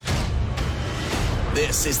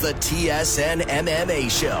This is the TSN MMA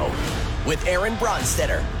Show with Aaron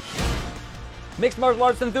Bronsteter. Mixed martial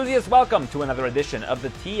arts enthusiasts, welcome to another edition of the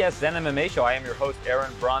TSN MMA Show. I am your host, Aaron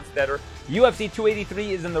Bronsteter. UFC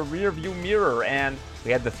 283 is in the rearview mirror, and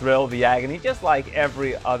we had the thrill, the agony, just like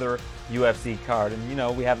every other UFC card. And, you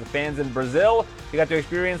know, we have the fans in Brazil. We got to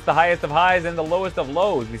experience the highest of highs and the lowest of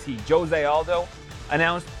lows. We see Jose Aldo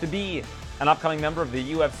announced to be an upcoming member of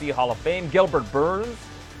the UFC Hall of Fame. Gilbert Burns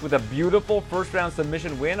with a beautiful first-round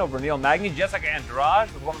submission win over Neil Magny. Jessica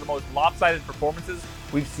Andrade with one of the most lopsided performances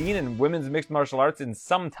we've seen in women's mixed martial arts in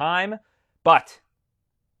some time. But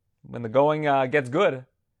when the going gets good,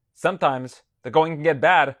 sometimes the going can get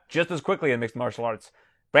bad just as quickly in mixed martial arts.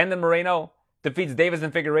 Brandon Moreno defeats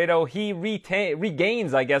Deiveson Figueiredo. He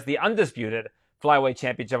regains, I guess, the undisputed flyweight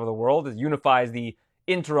championship of the world. It unifies the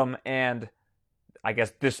interim and, I guess,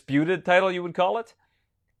 disputed title, you would call it,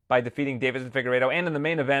 by defeating Deiveson Figueiredo. And in the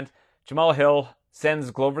main event, Jamal Hill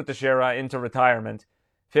sends Glover Teixeira into retirement.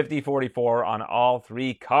 50-44 on all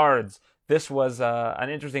three cards. This was an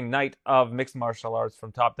interesting night of mixed martial arts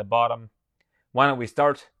from top to bottom. Why don't we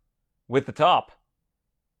start with the top?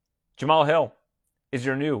 Jamal Hill is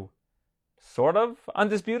your new, sort of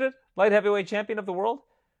undisputed light heavyweight champion of the world,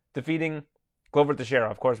 defeating Glover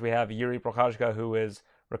Teixeira. Of course, we have Yuri Prochazka, who is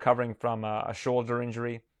recovering from a shoulder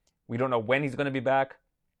injury. We don't know when he's going to be back.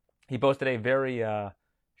 He posted a very,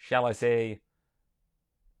 shall I say,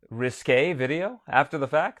 risque video after the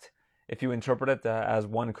fact, if you interpret it as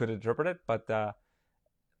one could interpret it. But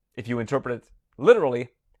if you interpret it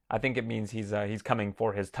literally, I think it means he's coming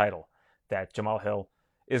for his title that Jamal Hill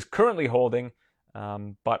is currently holding.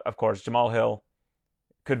 But of course, Jamal Hill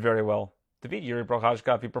could very well defeat Yuri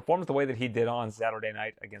Prochazka if he performs the way that he did on Saturday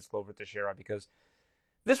night against Glover Teixeira, because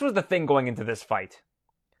this was the thing going into this fight.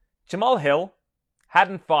 Jamal Hill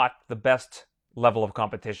hadn't fought the best level of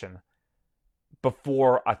competition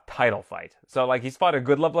before a title fight. So, like, he's fought a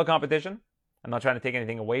good level of competition. I'm not trying to take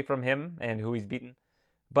anything away from him and who he's beaten.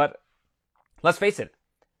 But let's face it,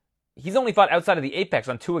 he's only fought outside of the Apex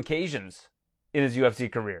on 2 occasions in his UFC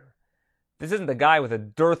career. This isn't the guy with a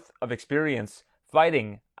dearth of experience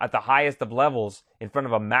fighting at the highest of levels in front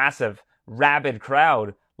of a massive, rabid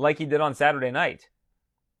crowd like he did on Saturday night.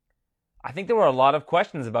 I think there were a lot of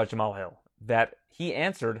questions about Jamal Hill that he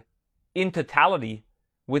answered in totality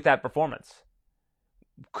with that performance.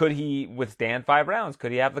 Could he withstand 5 rounds?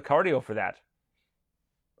 Could he have the cardio for that?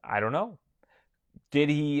 I don't know. Did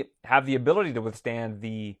he have the ability to withstand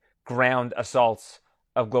the ground assaults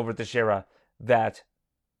of Glover Teixeira that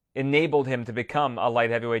enabled him to become a light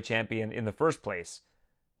heavyweight champion in the first place?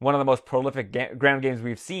 One of the most prolific ground games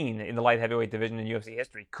we've seen in the light heavyweight division in UFC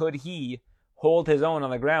history. Could he hold his own on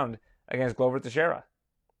the ground against Glover Teixeira?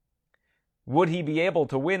 Would he be able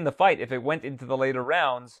to win the fight if it went into the later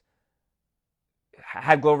rounds?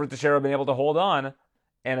 Had Glover Teixeira been able to hold on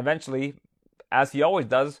and eventually, as he always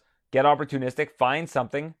does, get opportunistic, find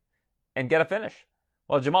something, and get a finish?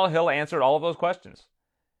 Well, Jamal Hill answered all of those questions.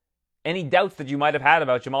 Any doubts that you might have had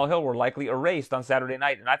about Jamal Hill were likely erased on Saturday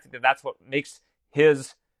night, and I think that that's what makes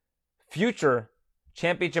his future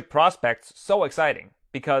championship prospects so exciting,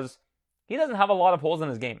 because he doesn't have a lot of holes in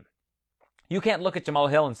his game. You can't look at Jamal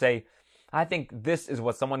Hill and say, I think this is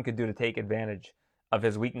what someone could do to take advantage of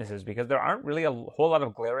his weaknesses, because there aren't really a whole lot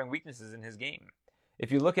of glaring weaknesses in his game.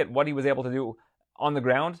 If you look at what he was able to do on the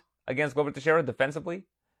ground against Glover Teixeira defensively,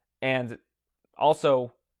 and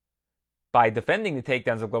also by defending the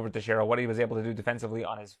takedowns of Glover Teixeira, what he was able to do defensively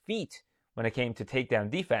on his feet when it came to takedown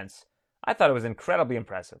defense, I thought it was incredibly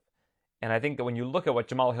impressive. And I think that when you look at what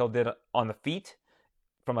Jamal Hill did on the feet,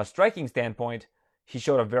 from a striking standpoint, he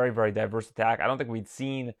showed a very, very diverse attack. I don't think we'd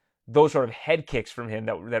seen those sort of head kicks from him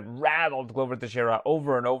that rattled Glover Teixeira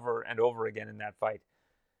over and over and over again in that fight.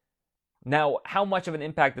 Now, how much of an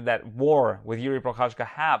impact did that war with Yuri Prochazka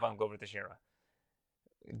have on Glover Teixeira?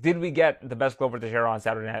 Did we get the best Glover Teixeira on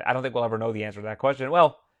Saturday night? I don't think we'll ever know the answer to that question.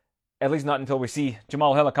 Well, at least not until we see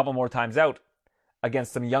Jamal Hill a couple more times out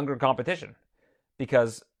against some younger competition.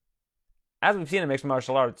 Because, as we've seen in mixed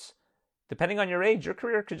martial arts, depending on your age, your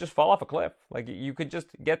career could just fall off a cliff. Like, you could just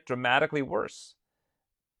get dramatically worse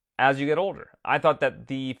as you get older. I thought that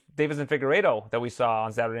the Deiveson Figueiredo that we saw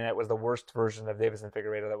on Saturday night was the worst version of Deiveson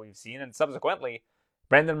Figueiredo that we've seen, and subsequently,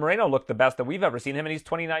 Brandon Moreno looked the best that we've ever seen him, and he's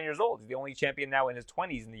 29 years old. He's the only champion now in his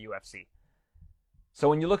 20s in the UFC. So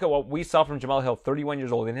when you look at what we saw from Jamal Hill, 31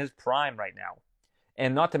 years old, in his prime right now,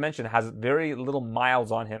 and not to mention has very little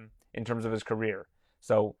miles on him in terms of his career.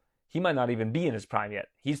 So he might not even be in his prime yet.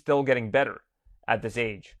 He's still getting better at this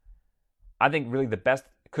age. I think really the best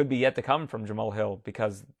could be yet to come from Jamal Hill,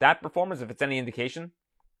 because that performance, if it's any indication,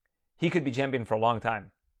 he could be champion for a long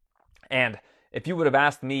time. And if you would have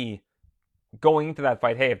asked me going into that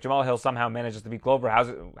fight, hey, if Jamal Hill somehow manages to beat Glover, how's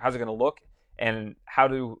it going to look, and how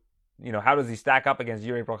does he stack up against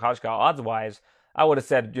Yuri Prochazka odds wise? I would have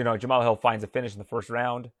said, Jamal Hill finds a finish in the first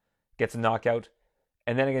round, gets a knockout,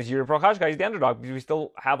 and then against Yuri Prochazka, he's the underdog because we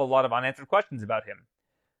still have a lot of unanswered questions about him.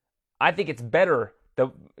 I think it's better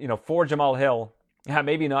that for Jamal Hill,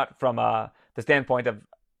 maybe not from the standpoint of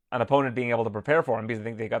an opponent being able to prepare for him, because I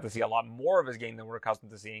think they got to see a lot more of his game than we're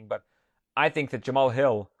accustomed to seeing, but I think that Jamal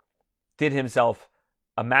Hill did himself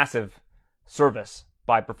a massive service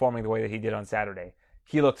by performing the way that he did on Saturday.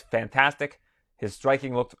 He looked fantastic. His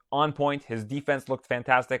striking looked on point. His defense looked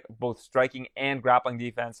fantastic, both striking and grappling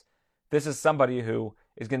defense. This is somebody who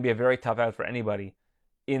is going to be a very tough out for anybody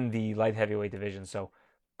in the light heavyweight division. So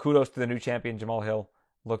kudos to the new champion, Jamal Hill.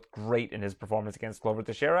 Looked great in his performance against Glover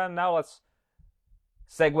Teixeira. And now let's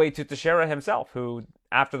segue to Teixeira himself, who,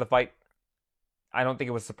 after the fight, I don't think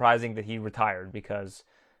it was surprising that he retired, because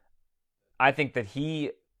I think that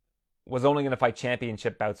he was only going to fight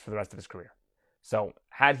championship bouts for the rest of his career. So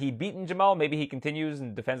had he beaten Jamal, maybe he continues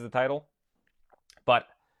and defends the title. But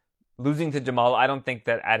losing to Jamal, I don't think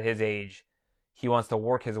that at his age, he wants to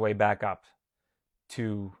work his way back up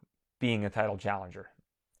to being a title challenger.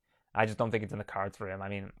 I just don't think it's in the cards for him. I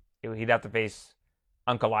mean, he'd have to face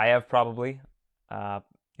Ankalaev probably,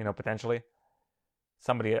 potentially.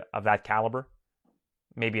 Somebody of that caliber.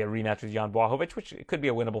 Maybe a rematch with Jan Błachowicz, which could be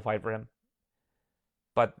a winnable fight for him.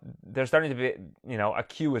 But there's starting to be, a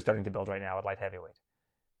queue is starting to build right now at light heavyweight.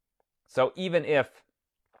 So even if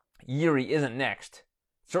Yuri isn't next,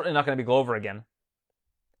 certainly not going to be Glover again.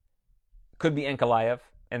 Could be Ankalaev.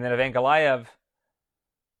 And then if Ankalaev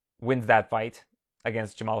wins that fight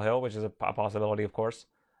against Jamal Hill, which is a possibility, of course,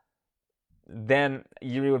 then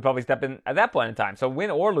Yuri would probably step in at that point in time. So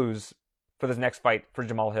win or lose for this next fight for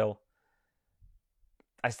Jamal Hill,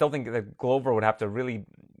 I still think that Glover would have to really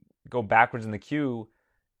go backwards in the queue.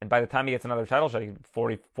 And by the time he gets another title shot, he's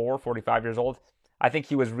 44, 45 years old. I think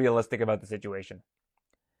he was realistic about the situation.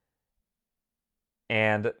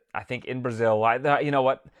 And I think in Brazil, you know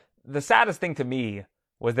what? The saddest thing to me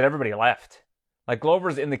was that everybody left. Like,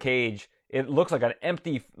 Glover's in the cage. It looks like an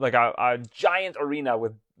empty, like a giant arena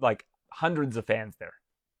with like hundreds of fans there.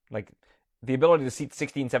 Like, the ability to seat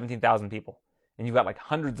 16, 17,000 people. And you've got like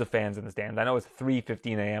hundreds of fans in the stands. I know it's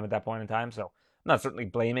 3:15 a.m. at that point in time, so I'm not certainly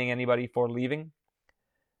blaming anybody for leaving.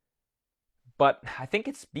 But I think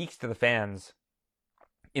it speaks to the fans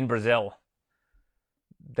in Brazil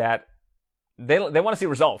that they want to see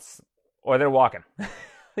results, or they're walking.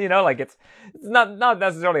 It's not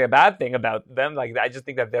necessarily a bad thing about them. Like, I just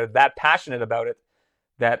think that they're that passionate about it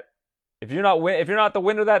that if you're not the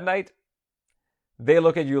winner that night, they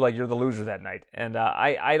look at you like you're the loser that night. And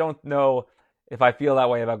I don't know if I feel that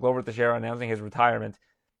way about Glover Teixeira announcing his retirement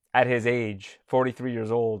at his age, 43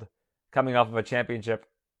 years old, coming off of a championship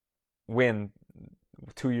win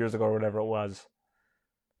 2 years ago or whatever it was.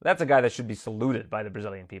 That's a guy that should be saluted by the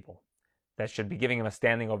Brazilian people. That should be giving him a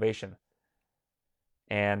standing ovation.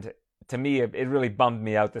 And to me, it really bummed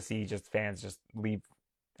me out to see just fans just leave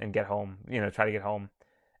and get home, try to get home.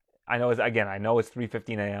 I know it's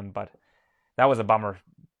 3:15 a.m., but that was a bummer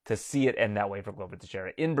to see it end that way for Glover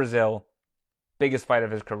Teixeira in Brazil. Biggest fight of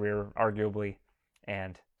his career, arguably,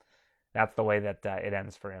 and that's the way that it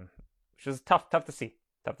ends for him, which is tough to see,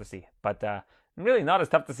 but really not as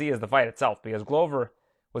tough to see as the fight itself, because Glover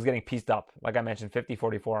was getting pieced up, like I mentioned,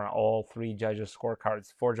 50-44 on all three judges'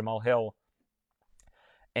 scorecards for Jamal Hill,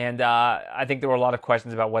 and I think there were a lot of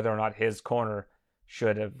questions about whether or not his corner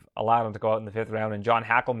should have allowed him to go out in the fifth round, and John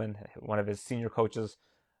Hackleman, one of his senior coaches,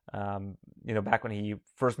 back when he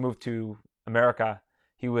first moved to America,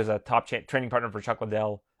 he was a top training partner for Chuck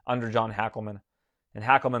Liddell under John Hackleman. And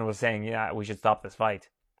Hackleman was saying, yeah, we should stop this fight,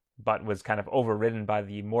 but was kind of overridden by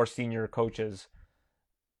the more senior coaches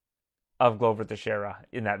of Glover Teixeira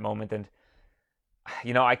in that moment. And,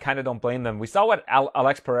 I kind of don't blame them. We saw what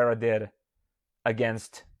Alex Pereira did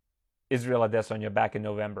against Israel Adesanya back in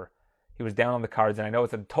November. He was down on the cards, and I know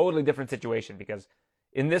it's a totally different situation because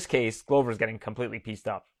in this case, Glover's getting completely pieced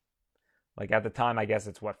up. Like, at the time, I guess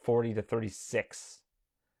it's 40-36.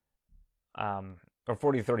 Or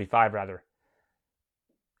 40-35 rather.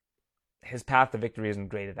 His path to victory isn't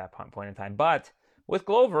great at that point in time. But with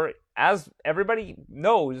Glover, as everybody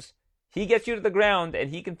knows, he gets you to the ground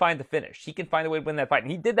and he can find the finish. He can find a way to win that fight.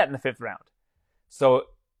 And he did that in the fifth round. So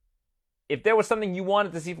if there was something you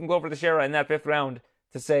wanted to see from Glover Teixeira in that fifth round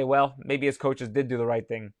to say, well, maybe his coaches did do the right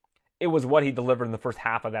thing, it was what he delivered in the first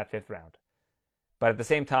half of that fifth round. But at the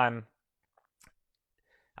same time,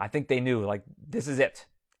 I think they knew, like, this is it.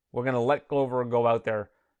 We're going to let Glover go out there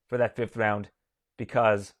for that fifth round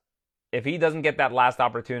because if he doesn't get that last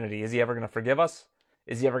opportunity, is he ever going to forgive us?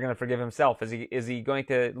 Is he ever going to forgive himself? Is he going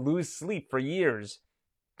to lose sleep for years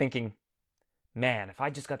thinking, man, if I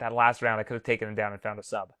just got that last round, I could have taken him down and found a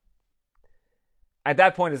sub? At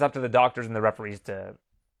that point, it's up to the doctors and the referees to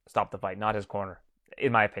stop the fight, not his corner,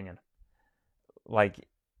 in my opinion. Like,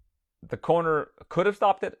 the corner could have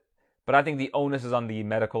stopped it, but I think the onus is on the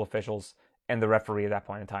medical officials and the referee at that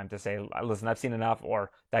point in time to say, listen, I've seen enough,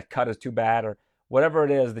 or that cut is too bad, or whatever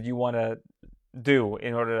it is that you want to do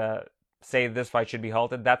in order to say this fight should be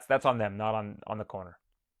halted. That's on them, not on the corner.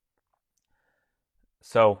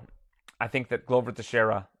 So I think that Glover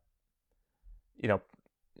Teixeira,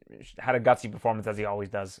 had a gutsy performance as he always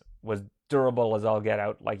does, was durable as all get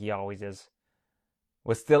out like he always is,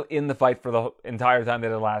 was still in the fight for the entire time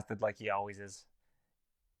that it lasted like he always is.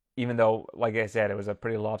 Even though, like I said, it was a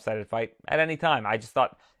pretty lopsided fight at any time. I just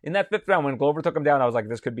thought in that 5th round when Glover took him down, I was like,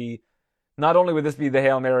 this could be, not only would this be the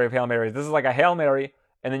Hail Mary of Hail Marys, this is like a Hail Mary,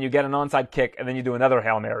 and then you get an onside kick, and then you do another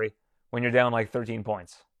Hail Mary when you're down like 13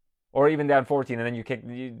 points. Or even down 14, and then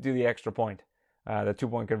you do the extra point, the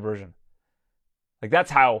 2-point conversion. Like,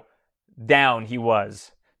 that's how down he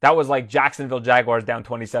was. That was like Jacksonville Jaguars down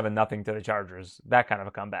 27-0 to the Chargers. That kind of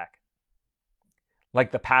a comeback.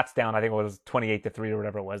 Like the Pats down, I think it was 28-3 or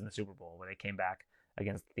whatever it was in the Super Bowl, where they came back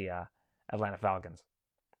against the Atlanta Falcons.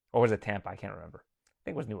 Or was it Tampa? I can't remember. I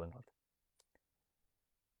think it was New England.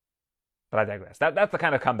 But I digress. That's the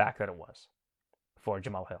kind of comeback that it was for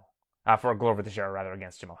Jamel Hill. For Glover Teixeira, rather,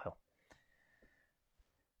 against Jamel Hill.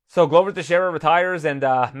 So Glover Teixeira retires, and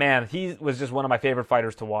man, he was just one of my favorite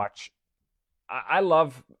fighters to watch. I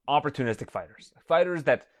love opportunistic fighters. Fighters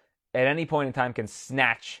that at any point in time can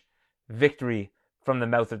snatch victory from the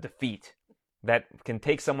mouth of defeat. That can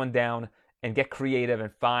take someone down and get creative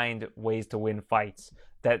and find ways to win fights.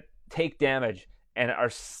 That take damage and are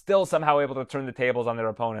still somehow able to turn the tables on their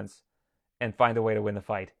opponents and find a way to win the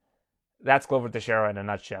fight. That's Glover Teixeira in a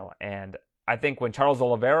nutshell. And I think when Charles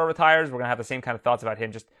Oliveira retires, we're going to have the same kind of thoughts about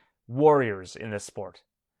him. Just warriors in this sport.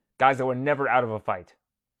 Guys that were never out of a fight.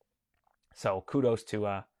 So kudos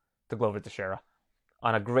to Glover Teixeira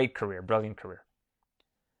on a great career, brilliant career.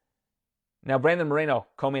 Now, Brandon Moreno,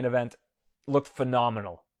 co-main event, looked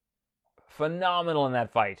phenomenal. Phenomenal in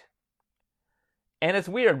that fight. And it's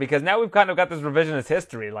weird because now we've kind of got this revisionist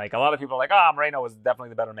history. Like, a lot of people are like, Moreno was definitely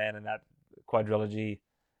the better man in that quadrilogy.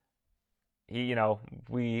 He,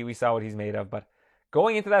 we saw what he's made of. But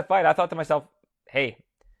going into that fight, I thought to myself, hey,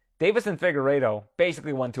 Deiveson Figueiredo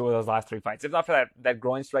basically won 2 of those last 3 fights. If not for that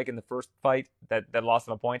groin strike in the first fight that lost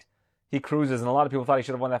him a point, he cruises. And a lot of people thought he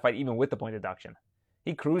should have won that fight even with the point deduction.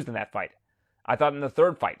 He cruised in that fight. I thought in the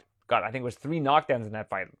 3rd fight, I think it was 3 knockdowns in that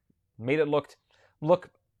fight. Made it look,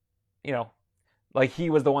 like he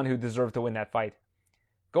was the one who deserved to win that fight.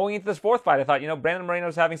 Going into this 4th fight, I thought, Brandon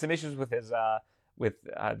Moreno's having some issues with his,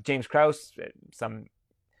 James Krause, some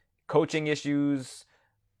coaching issues.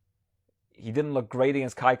 He didn't look great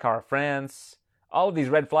against Kai Kara France. All of these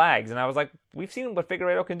red flags. And I was like, we've seen what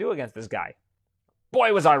Figueiredo can do against this guy.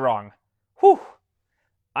 Boy, was I wrong. Whew.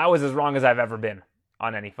 I was as wrong as I've ever been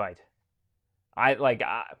on any fight.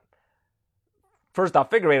 First off,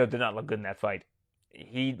 Figueiredo did not look good in that fight.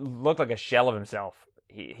 He looked like a shell of himself.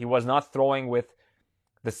 He was not throwing with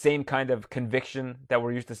the same kind of conviction that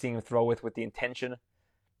we're used to seeing him throw with the intention. It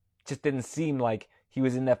just didn't seem like he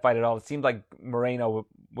was in that fight at all. It seemed like Moreno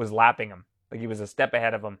was lapping him, like he was a step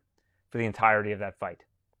ahead of him for the entirety of that fight.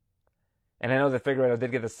 And I know that Figueiredo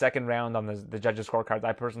did get the 2nd round on the judges' scorecards.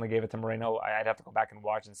 I personally gave it to Moreno. I'd have to go back and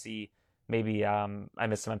watch and see. Maybe I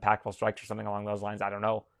missed some impactful strikes or something along those lines. I don't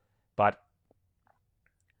know. But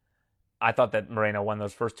I thought that Moreno won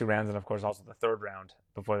those first 2 rounds, and of course also the 3rd round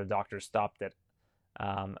before the doctors stopped it.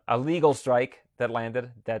 A legal strike that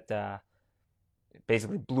landed that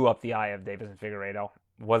basically blew up the eye of Deiveson Figueiredo.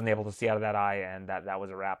 Wasn't able to see out of that eye, and that was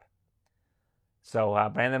a wrap. So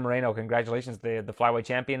Brandon Moreno, congratulations, the flyweight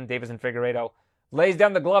champion. Deiveson Figueiredo lays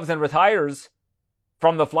down the gloves and retires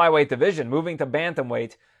from the flyweight division, moving to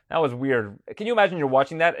bantamweight. That was weird. Can you imagine you're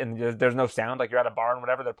watching that and there's no sound? Like you're at a bar and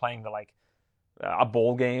whatever, they're playing a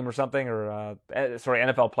bowl game or something, or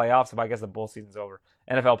NFL playoffs. But I guess the bowl season's over.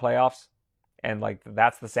 NFL playoffs, and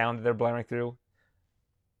that's the sound that they're blaring through.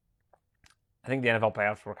 I think the NFL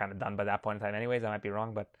playoffs were kind of done by that point in time anyways. I might be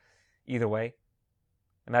wrong, but either way,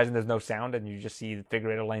 imagine there's no sound and you just see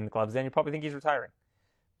Figueiredo laying the gloves in. You probably think he's retiring.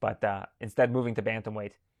 But instead moving to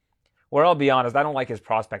bantamweight, where I'll be honest, I don't like his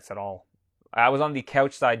prospects at all. I was on the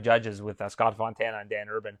couch side judges with Scott Fontana and Dan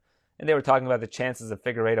Urban, and they were talking about the chances of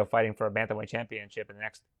Figueiredo fighting for a bantamweight championship in the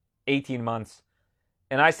next 18 months.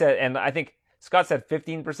 And I think Scott said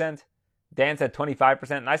 15%, Dan said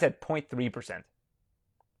 25%, and I said 0.3%.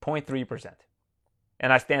 0.3%.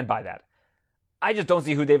 And I stand by that. I just don't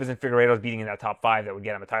see who Deiveson Figueiredo is beating in that top 5 that would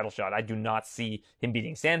get him a title shot. I do not see him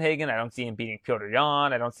beating Sandhagen. I don't see him beating Petr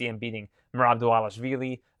Yan. I don't see him beating Merab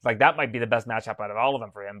Dvalishvili. Like, that might be the best matchup out of all of them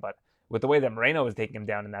for him, but with the way that Moreno is taking him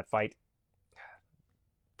down in that fight,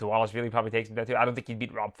 Dvalishvili probably takes him down too. I don't think he'd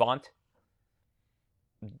beat Rob Font.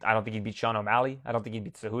 I don't think he'd beat Sean O'Malley. I don't think he'd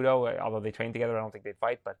beat Cejudo, although they train together. I don't think they'd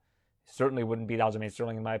fight, but certainly wouldn't beat Aljamain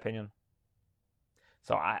Sterling in my opinion.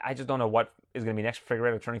 So I just don't know what is going to be next for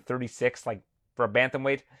Figueiredo. Turning 36, like, for a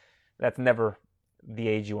bantamweight, that's never the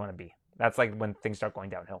age you want to be. That's like when things start going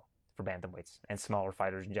downhill for bantamweights and smaller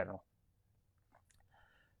fighters in general.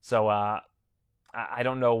 So I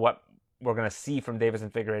don't know what we're going to see from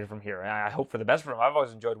Deiveson Figueiredo from here. I hope for the best for him. I've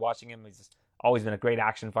always enjoyed watching him. He's always been a great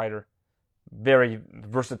action fighter, very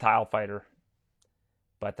versatile fighter.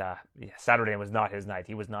 But Saturday was not his night.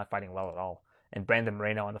 He was not fighting well at all. And Brandon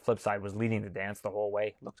Moreno on the flip side was leading the dance the whole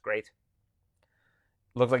way. Looked great.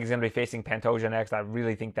 Looks like he's going to be facing Pantoja next. I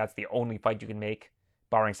really think that's the only fight you can make,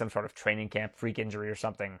 barring some sort of training camp freak injury or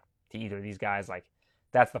something to either of these guys. Like,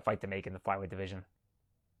 that's the fight to make in the flyweight division.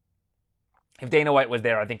 If Dana White was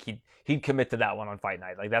there, I think he'd commit to that one on fight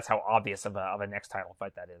night. Like, that's how obvious of a next title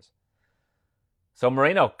fight that is. So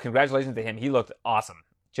Moreno, congratulations to him. He looked awesome,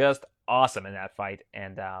 just awesome in that fight.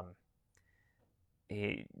 And I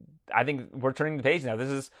think we're turning the page now.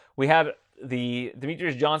 We had the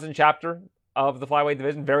Demetrius Johnson chapter of the flyweight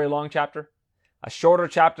division, very long chapter. A shorter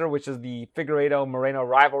chapter, which is the Figueiredo-Moreno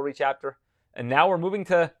rivalry chapter. And now we're moving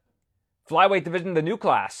to flyweight division, the new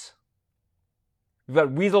class. We've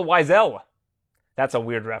got Weasel Wiesel. That's a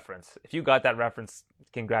weird reference. If you got that reference,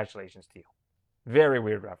 congratulations to you. Very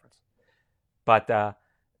weird reference. But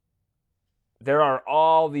there are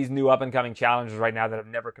all these new up-and-coming challengers right now that have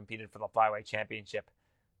never competed for the flyweight championship.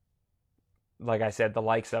 Like I said, the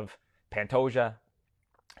likes of Pantoja,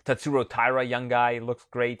 Tatsuro Taira, young guy, looks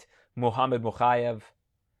great. Muhammad Mukhayev.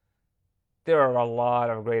 There are a lot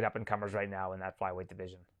of great up-and-comers right now in that flyweight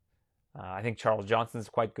division. I think Charles Johnson's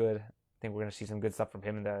quite good. I think we're going to see some good stuff from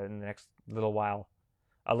him in the next little while.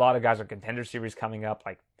 A lot of guys are Contender Series coming up.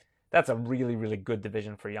 Like, that's a really, really good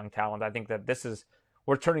division for young talent. I think that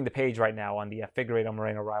we're turning the page right now on the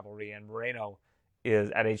Figueiredo-Moreno rivalry, and Moreno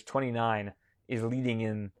is, at age 29, is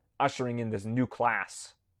ushering in this new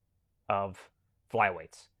class of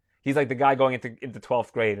flyweights. He's like the guy going into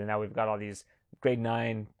 12th grade, and now we've got all these grade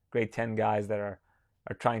 9, grade 10 guys that are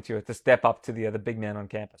trying to step up to the big man on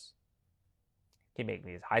campus. Keep making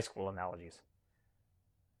these high school analogies.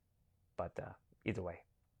 But either way,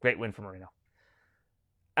 great win for Moreno.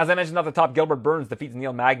 As I mentioned at the top, Gilbert Burns defeats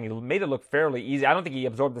Neil Magny. Made it look fairly easy. I don't think he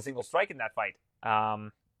absorbed a single strike in that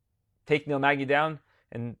fight. Take Neil Magny down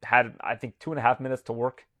and had, I think, 2.5 minutes to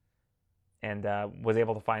work. And was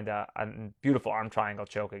able to find a beautiful arm triangle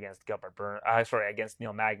choke against against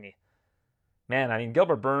Neil Magny. Man, I mean,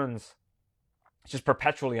 Gilbert Burns is just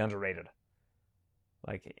perpetually underrated.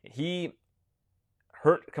 Like, he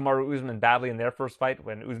hurt Kamaru Usman badly in their first fight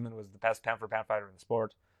when Usman was the best pound-for-pound fighter in the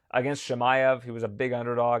sport. Against Chimaev, he was a big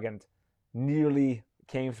underdog and nearly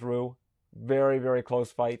came through. Very, very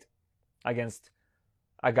close fight against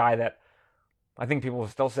a guy that I think people will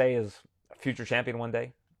still say is a future champion one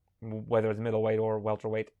day, whether it's middleweight or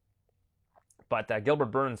welterweight. But Gilbert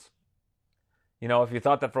Burns, if you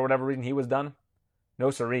thought that for whatever reason he was done, no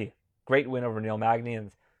siree. Great win over Neil Magny.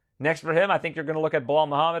 And next for him, I think you're going to look at Bilal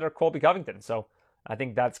Muhammad or Colby Covington. So I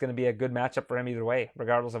think that's going to be a good matchup for him either way,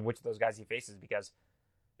 regardless of which of those guys he faces, because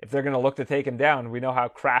if they're going to look to take him down, we know how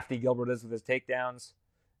crafty Gilbert is with his takedowns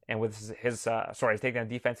and with his takedown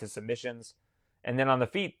defense, his submissions. And then on the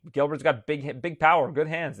feet, Gilbert's got big power, good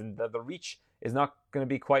hands, and the reach is not going to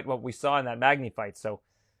be quite what we saw in that Magny fight. So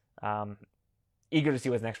eager to see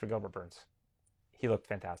what's next for Gilbert Burns. He looked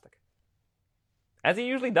fantastic. As he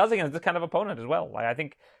usually does against this kind of opponent as well. Like, I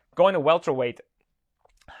think going to welterweight,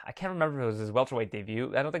 I can't remember if it was his welterweight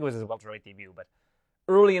debut. I don't think it was his welterweight debut, but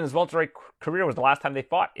early in his welterweight career was the last time they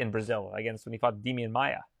fought in Brazil when he fought Demian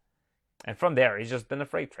Maia. And from there, he's just been a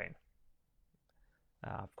freight train.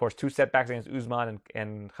 Of course, 2 setbacks against Usman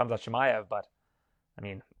and Khamzat Chimaev, but, I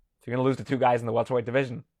mean, if you're going to lose to 2 guys in the welterweight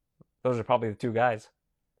division, those are probably the 2 guys.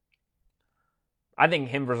 I think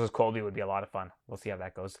him versus Colby would be a lot of fun. We'll see how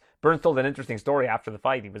that goes. Burns told an interesting story after the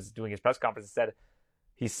fight. He was doing his press conference and said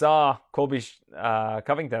he saw Colby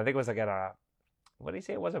Covington, I think it was like at a, what did he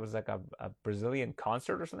say it was? It was like a Brazilian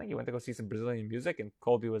concert or something. He went to go see some Brazilian music, and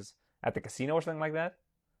Colby was at the casino or something like that.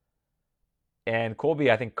 And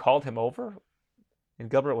Colby, I think, called him over.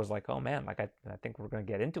 And Gilbert was like, oh man, like I think we're going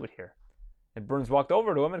to get into it here. And Burns walked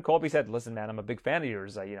over to him, and Colby said, listen, man, I'm a big fan of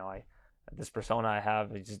yours. This persona I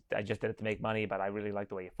have, I just did it to make money, but I really like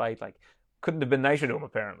the way you fight. Like, couldn't have been nicer to him,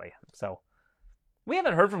 apparently. So, we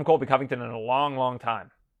haven't heard from Colby Covington in a long, long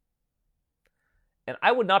time. And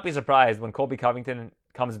I would not be surprised when Colby Covington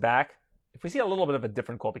comes back if we see a little bit of a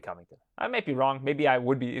different Colby Covington. I might be wrong. Maybe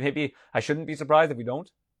I shouldn't be surprised if we don't.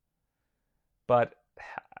 But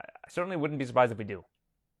I certainly wouldn't be surprised if we do.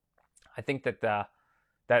 I think that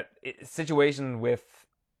that situation with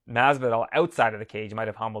Masvidal outside of the cage might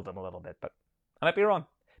have humbled him a little bit, but I might be wrong.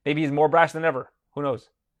 Maybe he's more brash than ever. Who knows?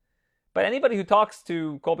 But anybody who talks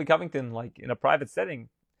to Colby Covington like in a private setting,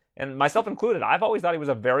 and myself included, I've always thought he was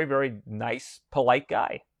a very, very nice, polite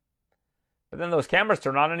guy. But then those cameras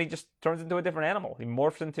turn on and he just turns into a different animal. He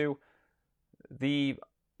morphs into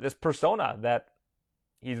this persona that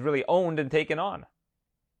he's really owned and taken on.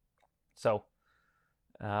 So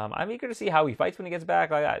I'm eager to see how he fights when he gets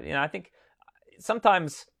back. I think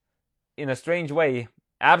sometimes, in a strange way,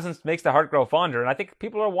 absence makes the heart grow fonder, and I think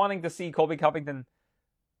people are wanting to see Colby Covington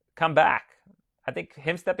come back. I think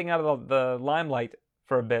him stepping out of the limelight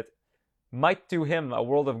for a bit might do him a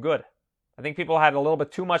world of good. I think people had a little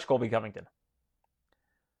bit too much Colby Covington.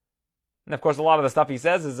 And of course, a lot of the stuff he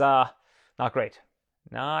says is not great.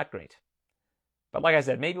 Not great. But like I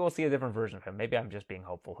said, maybe we'll see a different version of him. Maybe I'm just being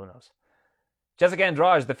hopeful. Who knows? Jessica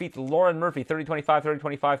Andrade defeats Lauren Murphy 30-25,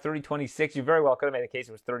 30-25, 30-26. You very well could have made a case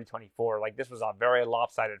it was 30-24. Like, this was a very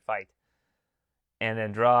lopsided fight. And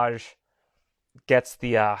Andrade gets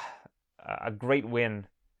the a great win.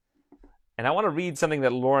 And I want to read something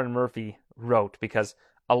that Lauren Murphy wrote, because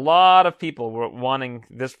a lot of people were wanting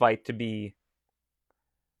this fight to be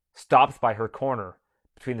stopped by her corner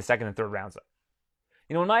between the second and third rounds.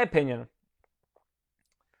 You know, in my opinion,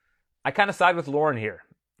 I kind of side with Lauren here.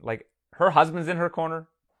 Like, her husband's in her corner.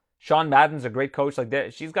 Sean Madden's a great coach.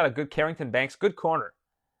 Like, she's got a good Carrington Banks, good corner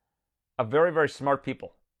of very, very smart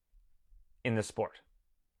people in this sport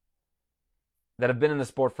that have been in the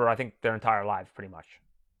sport for, I think, their entire lives, pretty much,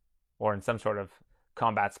 or in some sort of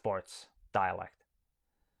combat sports dialect.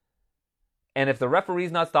 And if the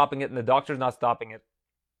referee's not stopping it and the doctor's not stopping it,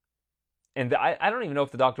 and I don't even know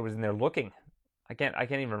if the doctor was in there looking. I can't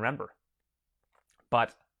even remember.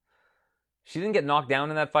 But she didn't get knocked down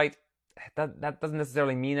in that fight. That doesn't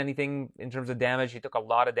necessarily mean anything in terms of damage. She took a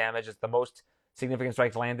lot of damage. It's the most significant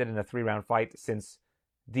strikes landed in a 3-round fight since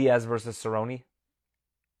Diaz versus Cerrone.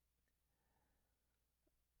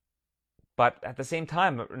 But at the same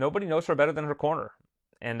time, nobody knows her better than her corner.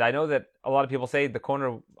 And I know that a lot of people say the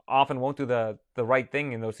corner often won't do the right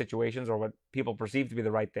thing in those situations, or what people perceive to be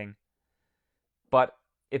the right thing. But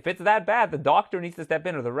if it's that bad, the doctor needs to step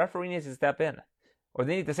in, or the referee needs to step in. Or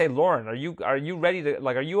they need to say, Lauren, are you ready to,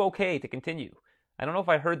 like, are you okay to continue? I don't know if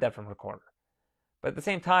I heard that from her corner. But at the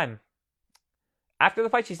same time, after the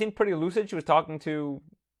fight, she seemed pretty lucid. She was talking to,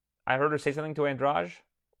 I heard her say something to Andrade.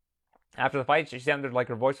 After the fight, she sounded like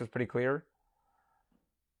her voice was pretty clear.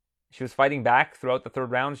 She was fighting back throughout the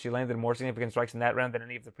third round. She landed more significant strikes in that round than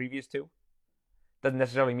any of the previous two. Doesn't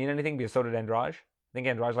necessarily mean anything, because so did Andrade. I think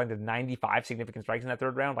Andrade landed 95 significant strikes in that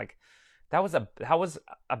third round. Like, that was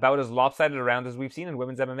about as lopsided a round as we've seen in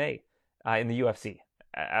women's MMA in the UFC,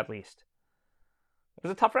 at least. It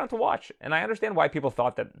was a tough round to watch, and I understand why people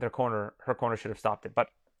thought that her corner should have stopped it. But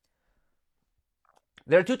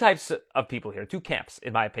there are two types of people here, two camps,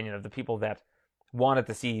 in my opinion, of the people that wanted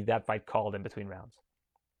to see that fight called in between rounds.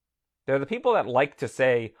 There are the people that like to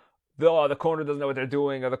say, "Oh, the corner doesn't know what they're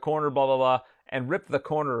doing," or "the corner blah blah blah," and rip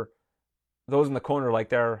those in the corner like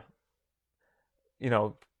they're,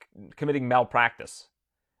 committing malpractice.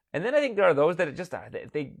 And then I think there are those that are just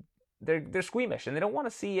they're squeamish, and they don't want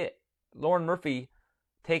to see Lauren Murphy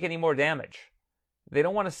take any more damage. They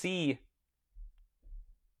don't want to see.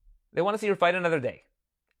 They want to see her fight another day,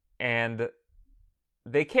 and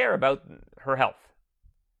they care about her health.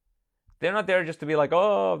 They're not there just to be like,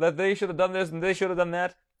 oh, that they should have done this and they should have done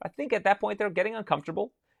that. I think at that point they're getting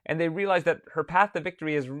uncomfortable, and they realize that her path to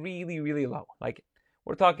victory is really, really low. Like,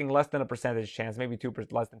 we're talking less than a percentage chance, maybe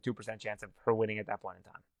less than 2% chance of her winning at that point in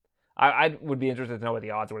time. I would be interested to know what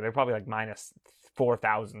the odds were. They're probably like minus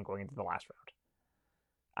 4,000 going into the last round.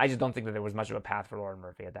 I just don't think that there was much of a path for Lauren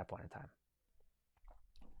Murphy at that point in time.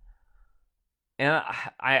 And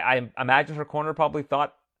I imagine her corner probably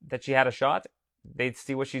thought that she had a shot. They'd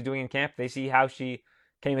see what she's doing in camp. They see how she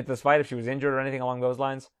came into this fight, if she was injured or anything along those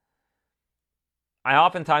lines. I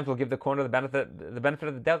oftentimes will give the corner the benefit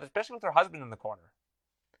of the doubt, especially with her husband in the corner.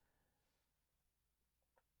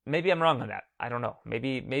 Maybe I'm wrong on that. I don't know.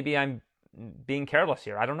 Maybe I'm being careless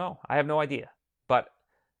here. I don't know. I have no idea. But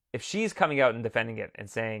if she's coming out and defending it and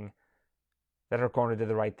saying that her corner did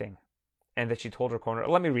the right thing, and that she told her corner,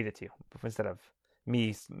 let me read it to you instead of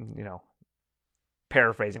me,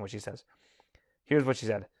 paraphrasing what she says. Here's what she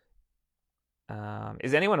said.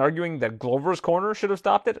 Is anyone arguing that Glover's corner should have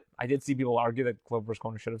stopped it? I did see people argue that Glover's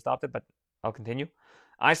corner should have stopped it, but I'll continue.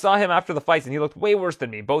 I saw him after the fights, and he looked way worse than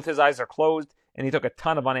me. Both his eyes are closed, and he took a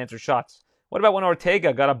ton of unanswered shots. What about when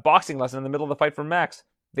Ortega got a boxing lesson in the middle of the fight from Max?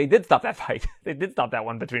 They did stop that fight. They did stop that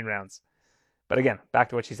one between rounds. But again, back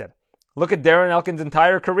to what she said. Look at Darren Elkins'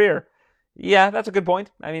 entire career. Yeah, that's a good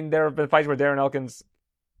point. I mean, there have been fights where Darren Elkins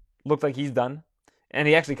looked like he's done, and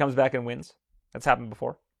he actually comes back and wins. That's happened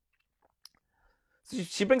before. So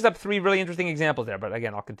she brings up 3 really interesting examples there, but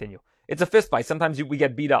again, I'll continue. It's a fist fight. Sometimes we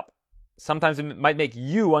get beat up. Sometimes it might make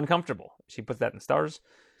you uncomfortable. She puts that in stars.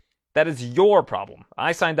 That is your problem.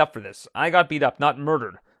 I signed up for this. I got beat up, not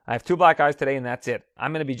murdered. I have 2 black eyes today, and that's it.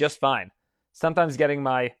 I'm going to be just fine. Sometimes getting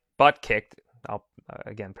my butt kicked, I'll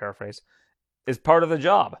again paraphrase, is part of the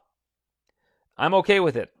job. I'm okay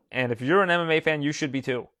with it, and if you're an MMA fan, you should be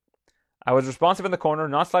too. I was responsive in the corner,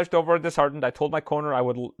 not slouched over or disheartened. I told my corner I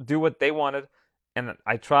would do what they wanted, and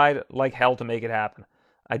I tried like hell to make it happen.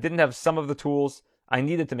 I didn't have some of the tools I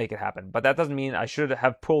needed to make it happen, but that doesn't mean I should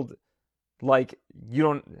have pulled like you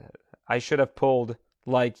don't. I should have pulled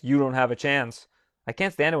like you don't have a chance. I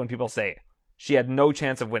can't stand it when people say she had no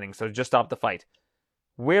chance of winning, so just stop the fight.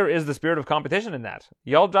 Where is the spirit of competition in that?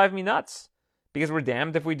 Y'all drive me nuts because we're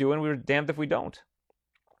damned if we do and we're damned if we don't.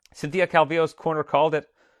 Cynthia Calvillo's corner called it,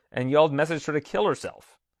 and y'all messaged her to kill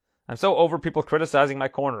herself. I'm so over people criticizing my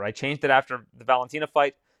corner. I changed it after the Valentina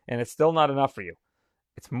fight, and it's still not enough for you.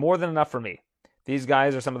 It's more than enough for me. These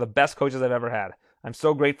guys are some of the best coaches I've ever had. I'm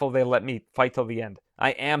so grateful they let me fight till the end.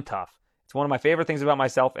 I am tough. It's one of my favorite things about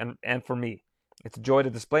myself and for me. It's a joy to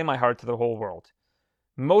display my heart to the whole world.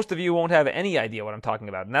 Most of you won't have any idea what I'm talking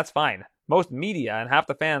about, and that's fine. Most media and half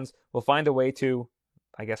the fans will find a way to,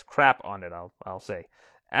 I guess, crap on it, I'll say,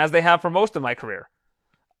 as they have for most of my career.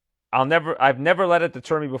 I've never let it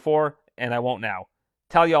deter me before, and I won't now.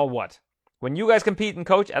 Tell y'all what, when you guys compete and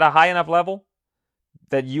coach at a high enough level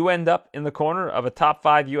that you end up in the corner of a top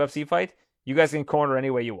 5 UFC fight, you guys can corner any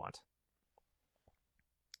way you want.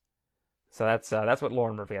 So that's what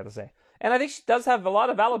Lauren Murphy had to say. And I think she does have a lot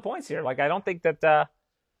of valid points here. Like, I don't think that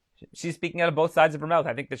she's speaking out of both sides of her mouth.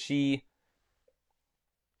 I think that she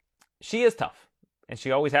is tough, and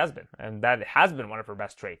she always has been. And that has been one of her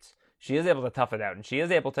best traits. She is able to tough it out, and she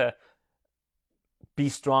is able to be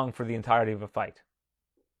strong for the entirety of a fight.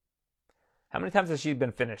 How many times has she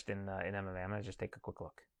been finished in MMA? I'm going to just take a quick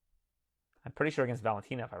look. I'm pretty sure against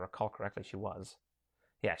Valentina, if I recall correctly, she was.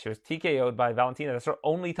 Yeah, she was TKO'd by Valentina. That's her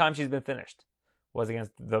only time she's been finished. Was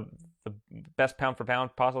against the best pound for pound,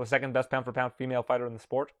 possibly second best pound for pound female fighter in the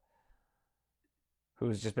sport,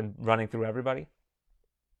 who's just been running through everybody.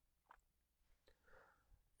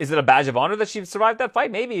 Is it a badge of honor that she survived that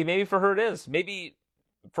fight? Maybe for her it is. Maybe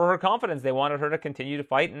for her confidence, they wanted her to continue to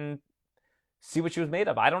fight and see what she was made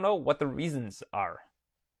of. I don't know what the reasons are,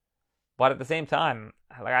 but at the same time,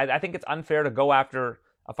 I think it's unfair to go after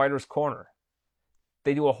a fighter's corner.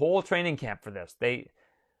 They do a whole training camp for this. They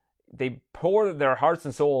pour their hearts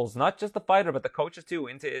and souls, not just the fighter, but the coaches too,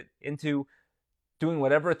 into doing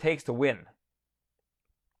whatever it takes to win.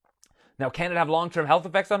 Now, can it have long-term health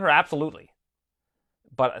effects on her? Absolutely.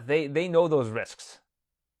 But they know those risks.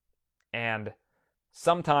 And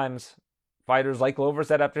sometimes fighters, like Glover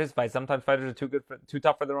said after his fight, sometimes fighters are too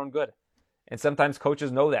tough for their own good. And sometimes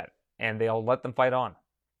coaches know that, and they'll let them fight on.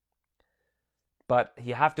 But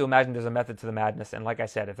you have to imagine there's a method to the madness. And like I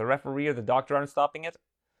said, if the referee or the doctor aren't stopping it,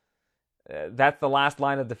 that's the last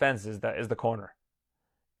line of defense is the corner.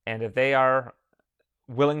 And if they are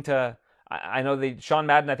willing to, I know Sean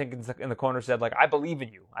Madden, I think in the corner said, like, I believe in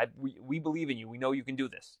you. We believe in you. We know you can do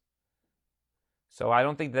this. So I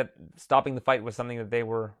don't think that stopping the fight was something that they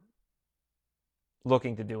were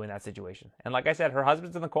looking to do in that situation. And like I said, her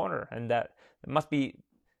husband's in the corner, and that it must be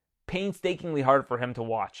painstakingly hard for him to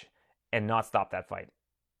watch and not stop that fight.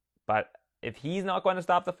 But if he's not going to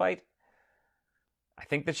stop the fight, I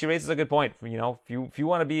think that she raises a good point. You know, if you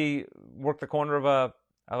want to work the corner of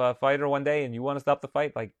a fighter one day and you want to stop the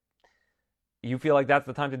fight, like, you feel like that's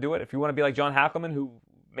the time to do it. If you want to be like John Hackleman, who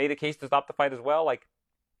made a case to stop the fight as well, like,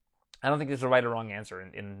 I don't think there's a right or wrong answer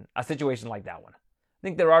in a situation like that one. I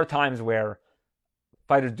think there are times where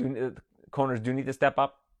corners do need to step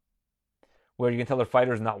up, where you can tell their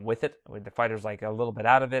fighter's not with it, where the fighter's like a little bit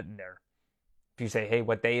out of it, and if you say, hey,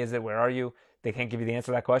 what day is it? Where are you? They can't give you the answer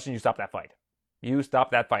to that question. You stop that fight. You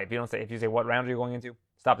stop that fight. If you say, what round are you going into?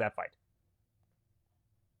 Stop that fight.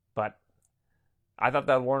 But I thought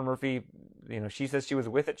that Lauren Murphy, she says she was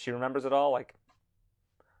with it. She remembers it all. Like,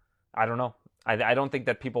 I don't know. I don't think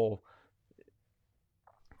that people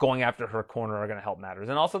going after her corner are going to help matters.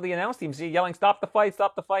 And also the announce team, see, yelling, stop the fight,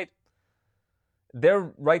 stop the fight.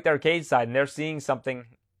 They're right there cage side, and they're seeing something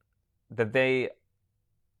that they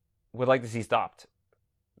would like to see stopped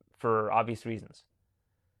for obvious reasons.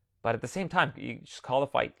 But at the same time, you just call the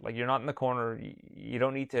fight. Like, you're not in the corner. You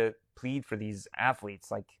don't need to plead for these athletes.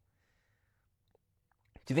 Like,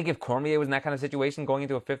 do you think if Cormier was in that kind of situation going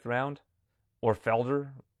into a fifth round, or Felder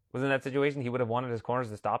was in that situation, he would have wanted his corners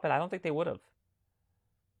to stop it? I don't think they would have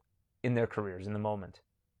in their careers in the moment.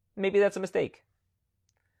 Maybe that's a mistake.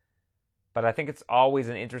 But I think it's always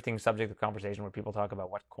an interesting subject of conversation where people talk about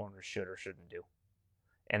what corners should or shouldn't do.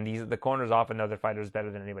 And the corners often know their fighters better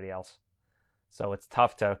than anybody else. So it's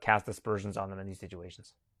tough to cast aspersions on them in these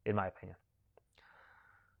situations, in my opinion.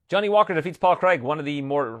 Johnny Walker defeats Paul Craig, one of the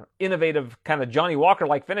more innovative kind of Johnny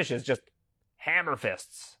Walker-like finishes, just hammer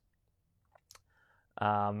fists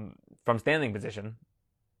from standing position.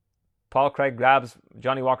 Paul Craig grabs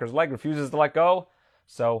Johnny Walker's leg, refuses to let go,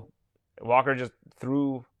 so Walker just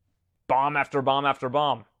threw bomb after bomb after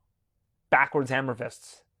bomb. Backwards hammer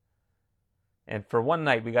fists. And for one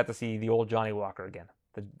night, we got to see the old Johnny Walker again.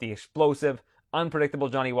 The explosive, unpredictable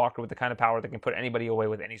Johnny Walker with the kind of power that can put anybody away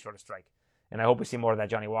with any sort of strike. And I hope we see more of that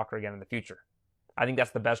Johnny Walker again in the future. I think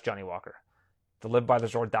that's the best Johnny Walker. To live by the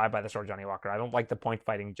sword, die by the sword Johnny Walker. I don't like the point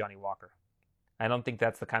fighting Johnny Walker. I don't think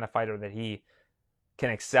that's the kind of fighter that he can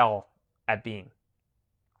excel at being.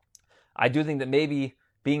 I do think that maybe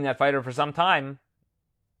being that fighter for some time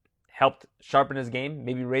helped sharpen his game,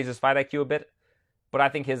 maybe raise his fight IQ a bit. But I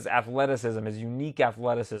think his athleticism, his unique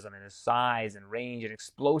athleticism, and his size and range and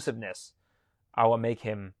explosiveness are what make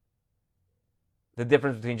him the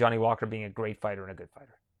difference between Johnny Walker being a great fighter and a good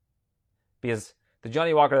fighter. Because the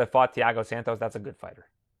Johnny Walker that fought Thiago Santos, that's a good fighter.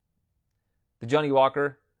 The Johnny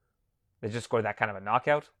Walker that just scored that kind of a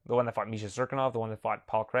knockout, the one that fought Misha Cirkunov, the one that fought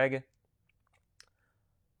Paul Craig,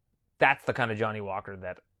 that's the kind of Johnny Walker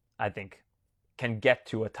that I think can get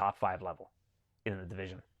to a top 5 level in the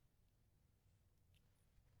division.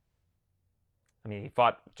 I mean, he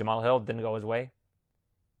fought Jamal Hill, didn't go his way.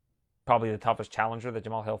 Probably the toughest challenger that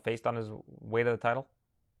Jamal Hill faced on his way to the title.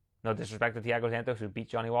 No disrespect to Thiago Santos, who beat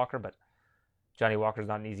Johnny Walker, but Johnny Walker's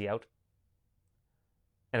not an easy out.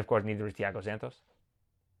 And of course, neither is Thiago Santos.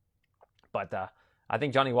 But I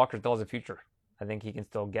think Johnny Walker still has a future. I think he can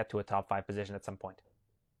still get to a top 5 position at some point.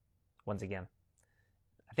 Once again.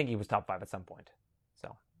 I think he was top 5 at some point.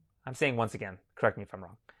 So, I'm saying once again. Correct me if I'm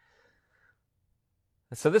wrong.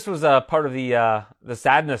 So this was part of the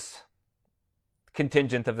sadness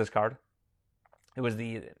contingent of this card. It was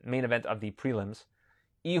the main event of the prelims.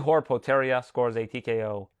 Ihor Potieria scores a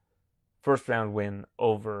TKO first round win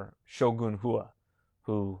over Shogun Rua,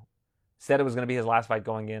 who said it was going to be his last fight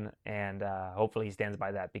going in, and hopefully he stands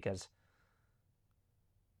by that because,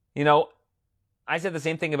 you know, I said the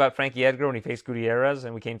same thing about Frankie Edgar when he faced Gutierrez,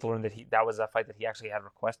 and we came to learn that that was a fight that he actually had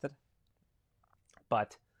requested.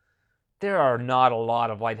 But there are not a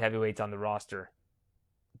lot of light heavyweights on the roster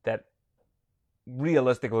that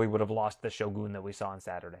realistically would have lost the Shogun that we saw on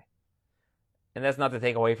Saturday. And that's not to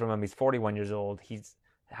take away from him. He's 41 years old. He's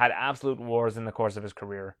had absolute wars in the course of his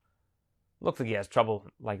career. Looks like he has trouble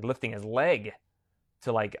like lifting his leg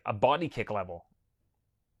to like a body kick level.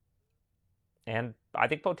 And I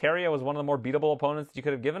think Potieria was one of the more beatable opponents that you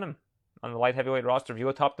could have given him on the light heavyweight roster, view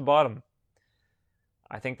it top to bottom.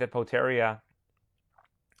 I think that Potieria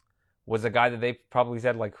was a guy that they probably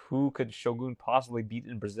said, like, who could Shogun possibly beat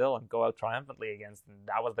in Brazil and go out triumphantly against? And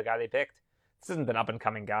that was the guy they picked. This isn't an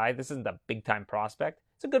up-and-coming guy. This isn't a big-time prospect.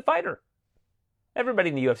 He's a good fighter. Everybody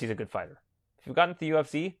in the UFC is a good fighter. If you've gotten to the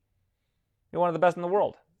UFC, you're one of the best in the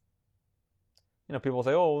world. You know, people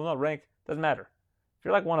say, oh, not ranked. Doesn't matter. If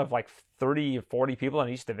you're like one of like 30 or 40 people in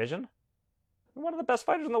each division, you're one of the best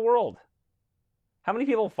fighters in the world. How many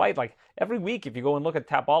people fight? Like, every week, if you go and look at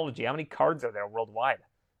Tapology, how many cards are there worldwide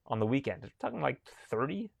on the weekend? You're talking like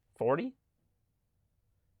 30, 40?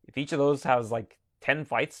 If each of those has like 10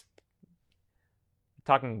 fights, you're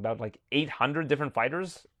talking about like 800 different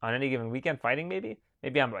fighters on any given weekend fighting, maybe?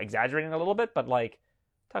 Maybe I'm exaggerating a little bit, but like,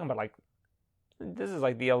 talking about like, this is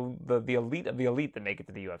like the elite of the elite that make it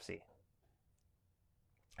to the UFC.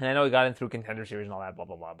 And I know he got in through Contender Series and all that, blah,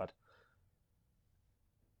 blah, blah, but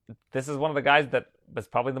this is one of the guys that was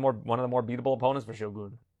probably one of the more beatable opponents for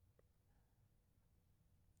Shogun.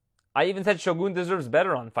 I even said Shogun deserves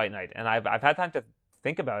better on Fight Night, and I've had time to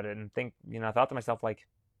think about it and think, you know, I thought to myself, like,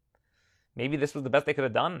 maybe this was the best they could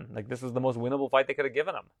have done. Like, this was the most winnable fight they could have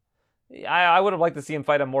given him. I would have liked to see him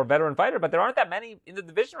fight a more veteran fighter, but there aren't that many in the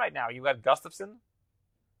division right now. You got Gustafsson,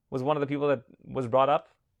 was one of the people that was brought up.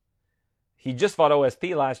 He just fought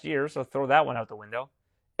OSP last year, so throw that one out the window.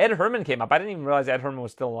 Ed Herman came up. I didn't even realize Ed Herman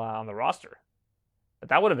was still on the roster. But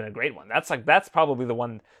that would have been a great one. That's probably the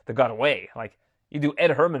one that got away. Like, you do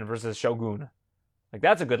Ed Herman versus Shogun. Like,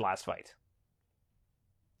 that's a good last fight.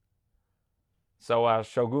 So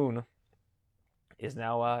Shogun is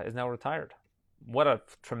now retired. What a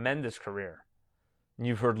tremendous career. And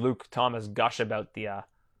you've heard Luke Thomas gush about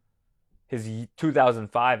his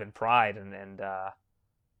 2005 in Pride and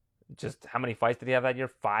just how many fights did he have that year?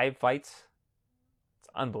 5 fights. It's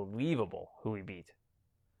unbelievable who he beat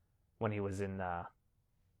when he was in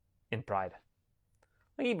Pride.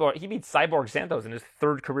 I think he beat Cyborg Santos in his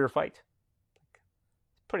 3rd career fight.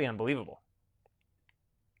 It's pretty unbelievable.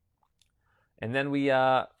 And then we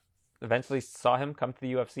eventually saw him come to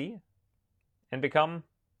the UFC and become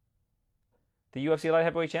the UFC light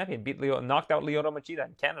heavyweight champion. Knocked out Lyoto Machida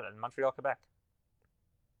in Canada, in Montreal, Quebec.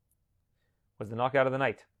 Was the knockout of the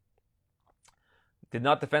night. Did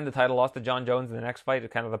not defend the title, lost to John Jones in the next fight.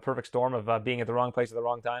 Kind of the perfect storm of being at the wrong place at the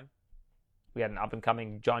wrong time. We had an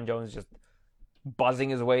up-and-coming John Jones just buzzing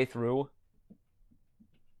his way through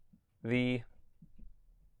the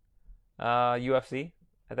UFC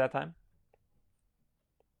at that time.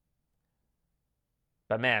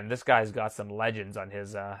 But man, this guy's got some legends on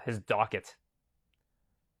his docket.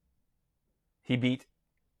 He beat,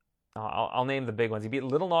 I'll name the big ones. He beat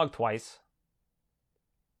Little Nog twice.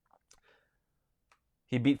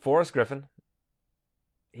 He beat Forrest Griffin.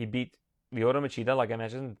 He beat Lyoto Machida, like I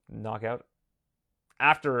mentioned, knockout.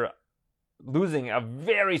 After losing a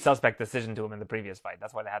very suspect decision to him in the previous fight.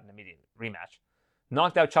 That's why they had an immediate rematch.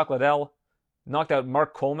 Knocked out Chuck Liddell. Knocked out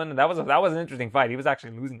Mark Coleman. That was an interesting fight. He was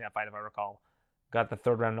actually losing that fight, if I recall. Got the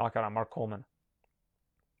 3rd round knockout on Mark Coleman.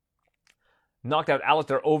 Knocked out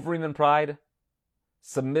Alistair Overeem in Pride.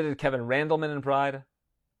 Submitted Kevin Randleman in Pride.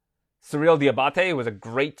 Cyril Diabate was a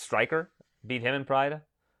great striker. Beat him in Pride.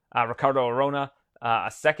 Ricardo Arona, a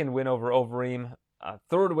 2nd win over Overeem. A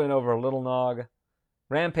 3rd win over Little Nog.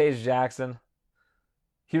 Rampage Jackson.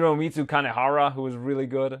 Hiromitsu Kanehara, who was really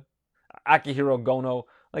good. Akihiro Gono.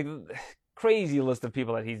 Like, crazy list of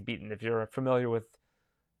people that he's beaten if you're familiar with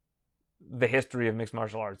the history of mixed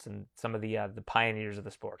martial arts and some of the pioneers of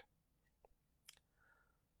the sport.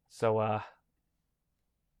 So,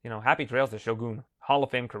 happy trails to Shogun. Hall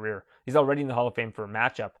of Fame career. He's already in the Hall of Fame for a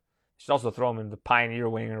matchup. You should also throw him in the Pioneer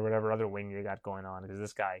wing or whatever other wing you got going on, because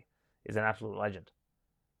this guy is an absolute legend.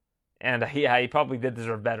 And he probably did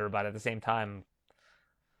deserve better, but at the same time,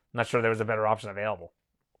 I'm not sure there was a better option available.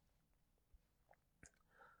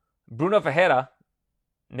 Bruno Ferreira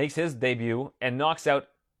makes his debut and knocks out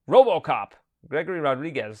RoboCop, Gregory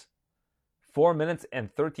Rodriguez, 4 minutes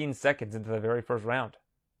and 13 seconds into the very first round.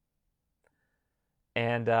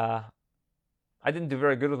 And I didn't do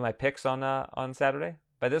very good with my picks on Saturday,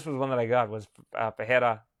 but this was one that I got, was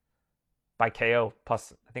Ferreira by KO,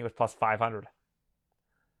 plus, I think it was plus 500.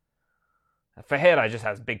 Ferreira just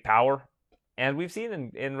has big power, and we've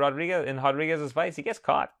seen in Rodriguez's fights, he gets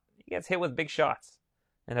caught. He gets hit with big shots.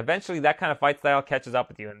 And eventually that kind of fight style catches up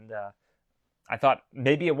with you, and I thought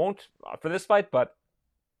maybe it won't for this fight, but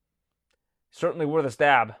certainly worth a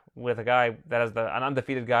stab with a guy that has an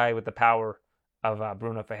undefeated guy with the power of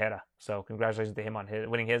Bruno Ferreira. So congratulations to him on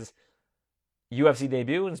winning his UFC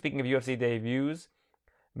debut. And speaking of UFC debuts,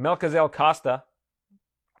 Melquizael Costa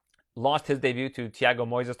lost his debut to Thiago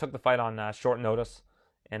Moises, took the fight on short notice,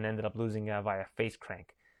 and ended up losing via face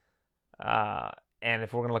crank. And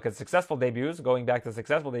if we're going to look at successful debuts, going back to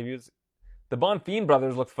successful debuts, the Bonfim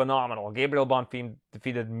brothers looked phenomenal. Gabriel Bonfim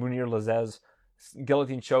defeated Munir Lazzez,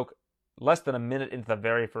 guillotine choke, less than a minute into the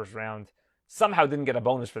very first round. Somehow didn't get a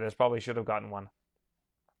bonus for this, probably should have gotten one.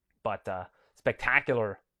 But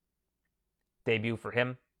spectacular debut for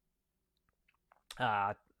him.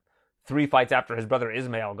 3 fights after his brother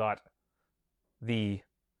Ismail got the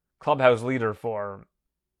clubhouse leader for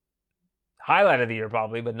highlight of the year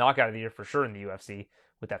probably, but knockout of the year for sure in the UFC,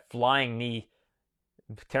 with that flying knee.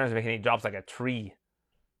 Terrence McKinney drops like a tree.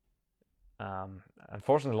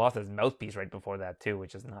 Unfortunately lost his mouthpiece right before that too,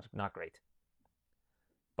 which is not great.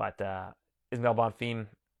 But Ismail Bonfim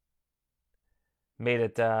made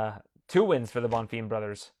it 2 wins for the Bonfim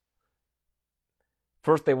brothers.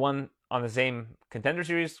 First they won on the same Contender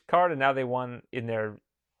Series card, and now they won in their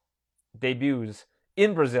debuts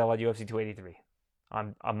in Brazil at UFC 283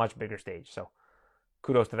 on a much bigger stage. So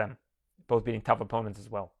kudos to them. Both beating tough opponents as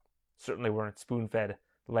well. Certainly weren't spoon-fed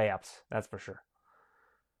layups, that's for sure.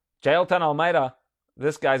 Jailton Almeida,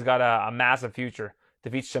 this guy's got a massive future.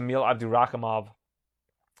 Defeats Shamil Abdurakhimov.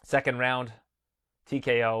 2nd round,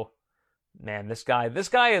 TKO. Man, this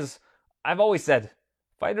guy is, I've always said,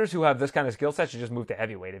 fighters who have this kind of skill set should just move to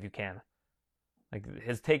heavyweight if you can. Like,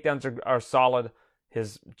 his takedowns are solid.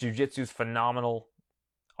 His jiu-jitsu's phenomenal,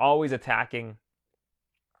 always attacking,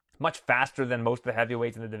 much faster than most of the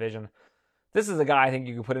heavyweights in the division. This is a guy I think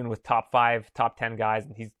you can put in with top 5, top 10 guys,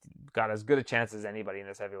 and he's got as good a chance as anybody in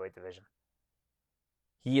this heavyweight division.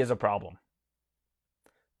 He is a problem.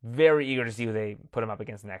 Very eager to see who they put him up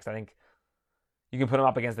against next. I think you can put him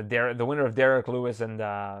up against the winner of Derek Lewis and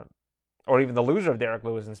or even the loser of Derek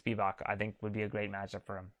Lewis and Spivak. I think would be a great matchup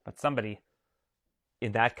for him. But somebody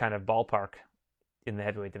in that kind of ballpark in the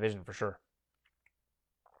heavyweight division for sure.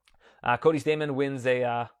 Cody Stamann wins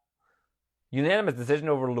a unanimous decision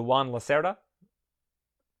over Luan Lacerda,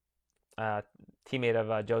 teammate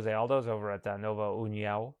of Jose Aldo's over at Nova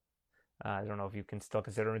União. I don't know if you can still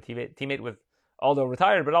consider him a teammate with Aldo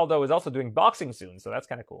retired, but Aldo is also doing boxing soon, so that's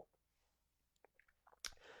kind of cool.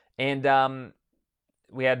 And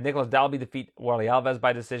we had Nicolas Dalby defeat Warlley Alves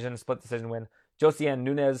by decision, split decision win. Josiane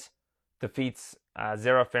Nunes defeats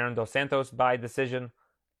Zera Ferran dos Santos by decision,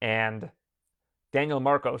 and Daniel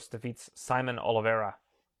Marcos defeats Simon Oliveira,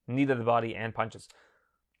 knee to the body and punches.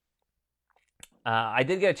 I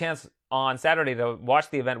did get a chance on Saturday to watch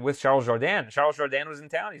the event with Charles Jourdain. Charles Jourdain was in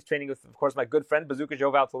town. He's training with, of course, my good friend Bazooka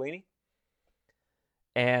Joe Valtellini.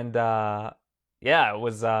 And it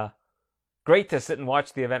was great to sit and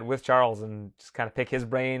watch the event with Charles and just kind of pick his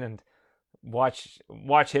brain and watch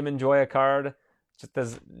him enjoy a card, just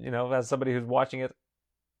as as somebody who's watching it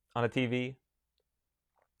on a TV.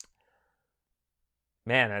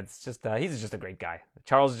 Man, it's just he's just a great guy.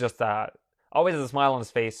 Charles is just always has a smile on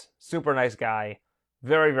his face, super nice guy,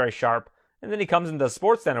 very, very sharp. And then he comes into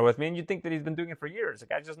Sports Center with me, and you'd think that he's been doing it for years. The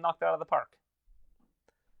guy just knocked it out of the park.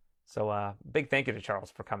 So big thank you to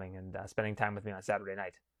Charles for coming and spending time with me on Saturday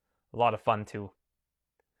night. A lot of fun to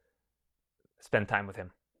spend time with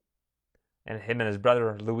him. And him and his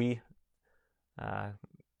brother, Louis,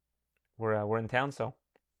 were in town, so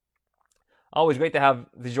always great to have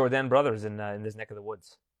the Jourdain brothers in this neck of the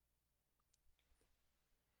woods.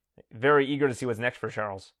 Very eager to see what's next for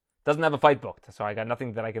Charles. Doesn't have a fight booked, so I got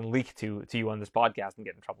nothing that I can leak to you on this podcast and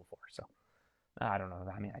get in trouble for. So I don't know.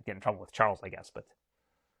 I mean, I'd get in trouble with Charles, I guess, but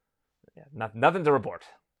yeah, nothing to report.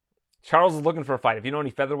 Charles is looking for a fight. If you know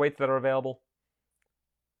any featherweights that are available,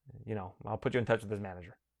 I'll put you in touch with his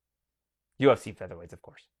manager. UFC featherweights, of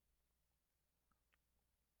course.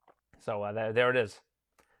 So there it is.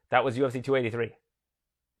 That was UFC 283.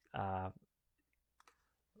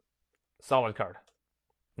 Solid card.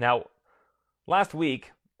 Now, last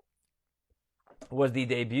week was the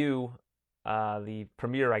debut, the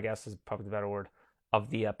premiere, I guess is probably the better word, of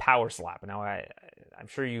the Power Slap. Now, I'm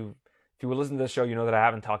sure if you were listening to this show, you know that I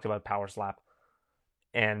haven't talked about Power Slap.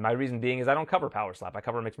 And my reason being is I don't cover Power Slap. I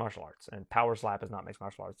cover mixed martial arts. And Power Slap is not mixed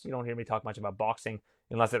martial arts. You don't hear me talk much about boxing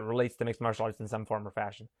unless it relates to mixed martial arts in some form or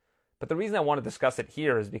fashion. But the reason I want to discuss it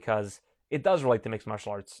here is because it does relate to mixed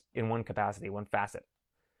martial arts in one capacity, one facet,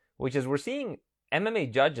 which is we're seeing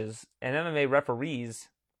MMA judges and MMA referees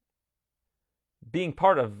being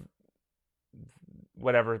part of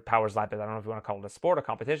whatever Power Slap is. I don't know if you want to call it a sport, a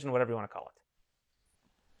competition, whatever you want to call it.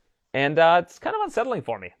 And it's kind of unsettling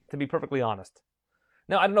for me, to be perfectly honest.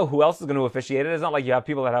 Now, I don't know who else is going to officiate it. It's not like you have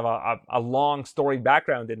people that have a long, storied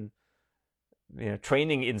background in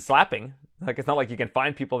training in slapping. Like, it's not like you can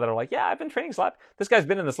find people that are like, yeah, I've been training slap. This guy's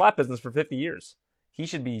been in the slap business for 50 years. He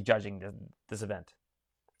should be judging this event.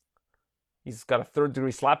 He's got a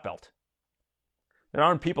third-degree slap belt. There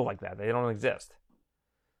aren't people like that. They don't exist.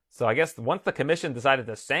 So I guess once the commission decided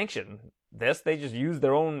to sanction this, they just use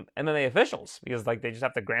their own MMA officials because they just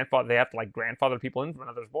have to grandfather people in from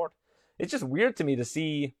another sport. It's just weird to me to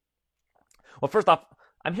see. Well, first off,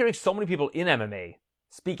 I'm hearing so many people in MMA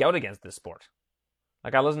speak out against this sport.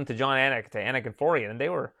 Like, I listened to John Anik, to Anik and Forian, and they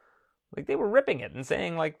were ripping it and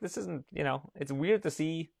saying, this isn't, it's weird to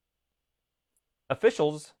see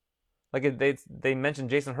officials, they mentioned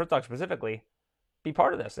Jason Herzog specifically, be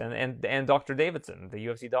part of this, and Dr. Davidson, the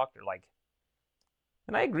UFC doctor,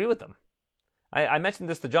 and I agree with them. I mentioned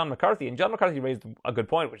this to John McCarthy, and John McCarthy raised a good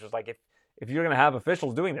point, which was if you're going to have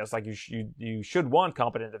officials doing this, you should want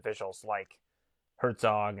competent officials like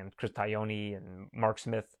Herzog and Chris Taioni and Mark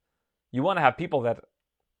Smith. You want to have people that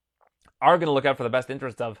are going to look out for the best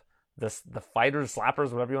interest of the fighters,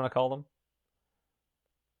 slappers, whatever you want to call them.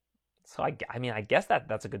 So I mean, I guess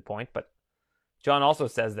that's a good point. But John also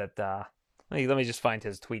says that let me just find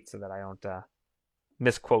his tweet so that I don't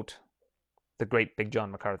misquote the great Big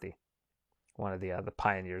John McCarthy, one of the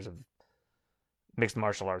pioneers of mixed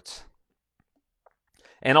martial arts,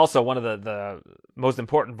 and also one of the most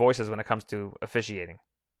important voices when it comes to officiating.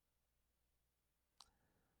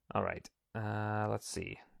 All right, let's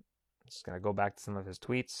see. I'm just going to go back to some of his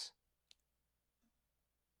tweets.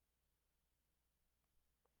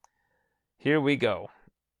 Here we go.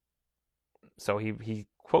 So he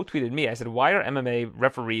quote tweeted me. I said, "Why are MMA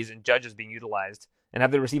referees and judges being utilized? And have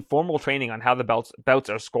they received formal training on how the bouts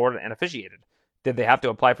are scored and officiated? Did they have to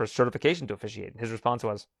apply for certification to officiate?" His response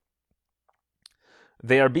was,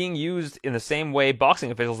 "They are being used in the same way boxing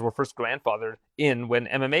officials were first grandfathered in when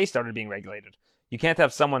MMA started being regulated. You can't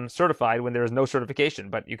have someone certified when there is no certification,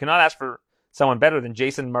 but you cannot ask for someone better than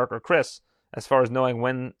Jason, Mark, or Chris as far as knowing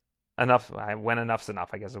when enough's enough,"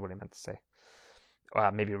 I guess is what he meant to say.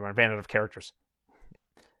 Maybe ran out of characters.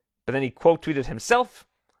 But then he quote tweeted himself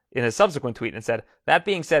in his subsequent tweet and said, "That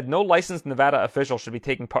being said, no licensed Nevada official should be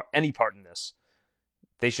taking any part in this.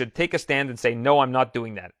 They should take a stand and say, no, I'm not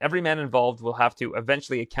doing that. Every man involved will have to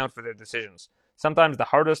eventually account for their decisions. Sometimes the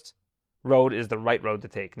hardest road is the right road to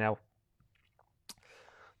take." Now,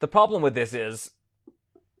 the problem with this is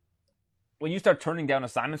when you start turning down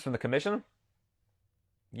assignments from the commission,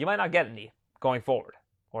 you might not get any going forward.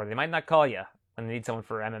 Or they might not call you when they need someone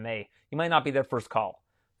for MMA. You might not be their first call.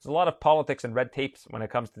 There's a lot of politics and red tapes when it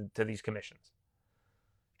comes to these commissions.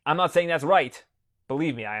 I'm not saying that's right.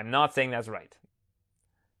 Believe me, I am not saying that's right.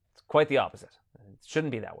 It's quite the opposite. It shouldn't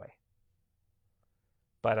be that way.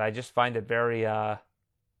 But I just find it very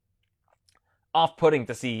off-putting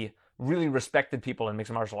to see really respected people in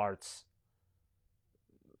mixed martial arts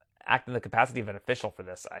act in the capacity of an official for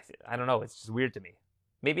this. I don't know. It's just weird to me.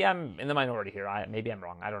 Maybe I'm in the minority here. Maybe I'm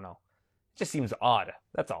wrong. I don't know. It just seems odd.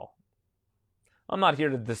 That's all. I'm not here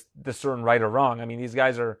to discern right or wrong. I mean, these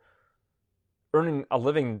guys are earning a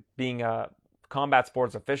living being a combat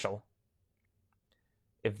sports official.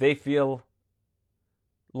 If they feel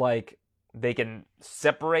like they can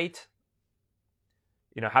separate,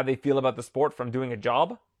 how they feel about the sport from doing a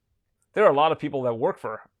job, there are a lot of people that work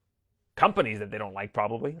for companies that they don't like,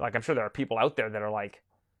 probably. Like, I'm sure there are people out there that are like,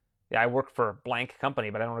 yeah, I work for blank company,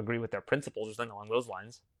 but I don't agree with their principles or something along those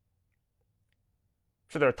lines. I'm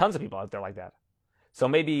sure there are tons of people out there like that. So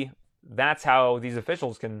maybe that's how these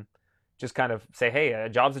officials can just kind of say, hey, a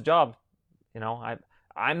job's a job.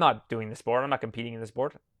 I'm not doing the sport. I'm not competing in the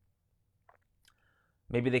sport.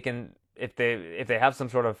 Maybe they can, if they have some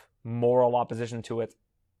sort of moral opposition to it,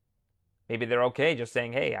 maybe they're okay just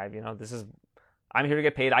saying, hey, I'm here to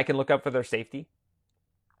get paid. I can look out for their safety.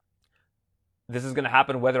 This is going to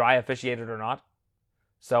happen whether I officiate it or not.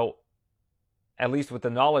 So at least with the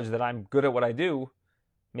knowledge that I'm good at what I do,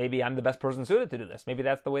 maybe I'm the best person suited to do this. Maybe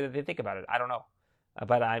that's the way that they think about it. I don't know.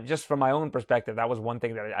 But just from my own perspective, that was one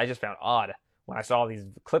thing that I just found odd when I saw these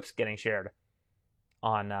clips getting shared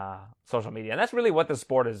on social media. And that's really what the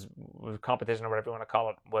sport is, competition or whatever you want to call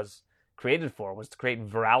it, was created for, was to create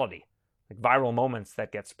virality, like viral moments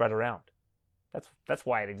that get spread around. That's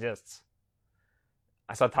why it exists.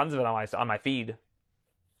 I saw tons of it on my feed.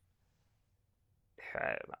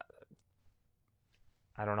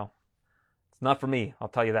 I don't know. It's not for me, I'll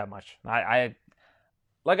tell you that much. I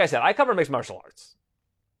like I said, I cover mixed martial arts.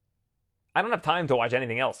 I don't have time to watch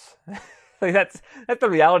anything else. Like that's the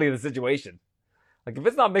reality of the situation. Like if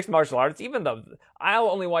it's not mixed martial arts, I'll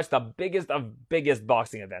only watch the biggest of biggest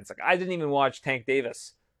boxing events. Like I didn't even watch Tank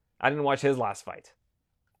Davis. I didn't watch his last fight.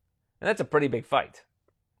 And that's a pretty big fight.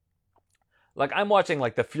 Like I'm watching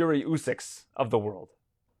like the Fury Usyks of the world.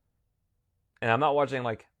 And I'm not watching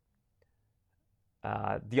like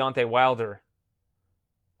Deontay Wilder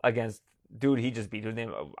against dude he just beat. Whose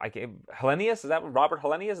name? Helenius? Is that Robert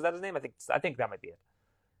Helenius? Is that his name? I think that might be it.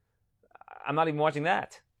 I'm not even watching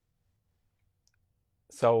that.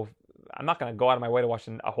 So I'm not going to go out of my way to watch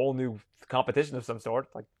a whole new competition of some sort.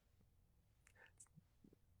 Like,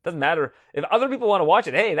 doesn't matter if other people want to watch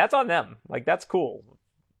it. Hey, that's on them. Like that's cool.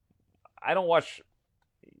 I don't watch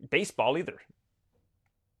baseball either.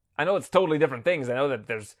 I know it's totally different things. I know that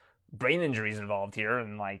there's brain injuries involved here,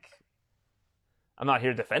 and like, I'm not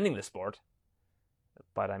here defending the sport.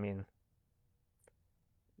 But I mean,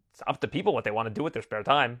 it's up to people what they want to do with their spare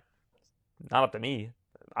time. Not up to me.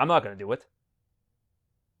 I'm not going to do it.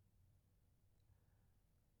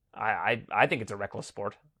 I think it's a reckless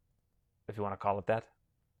sport, if you want to call it that.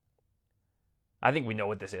 I think we know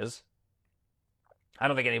what this is. I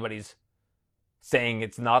don't think anybody's saying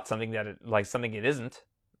it's not something something it isn't.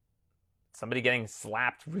 Somebody getting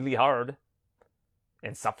slapped really hard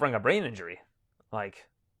and suffering a brain injury.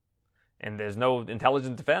 And there's no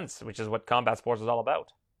intelligent defense, which is what combat sports is all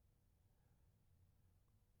about.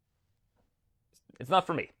 It's not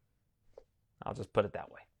for me. I'll just put it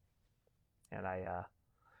that way. And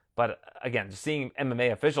but again, just seeing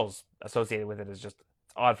MMA officials associated with it is just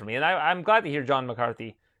odd for me. And I'm glad to hear John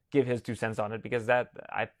McCarthy give his 2 cents on it, because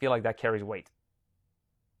I feel like that carries weight.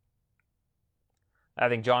 I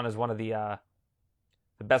think John is one of the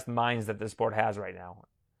best minds that this sport has right now.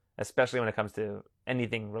 especially when it comes to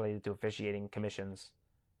anything related to officiating, commissions,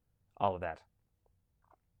 all of that.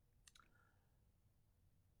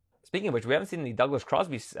 Speaking of which, we haven't seen any Douglas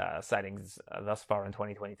Crosby sightings thus far in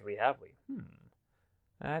 2023, have we?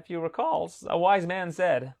 If you recall, a wise man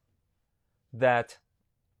said that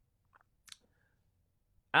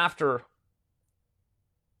after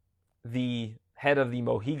the head of the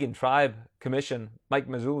Mohegan Tribe Commission, Mike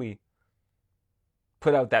Mazzulli,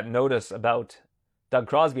 put out that notice about Doug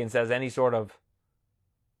Crosby and says any sort of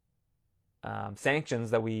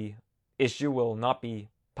sanctions that we issue will not be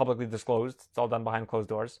publicly disclosed. It's all done behind closed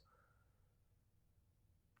doors.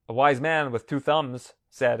 A wise man with two thumbs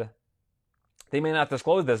said, they may not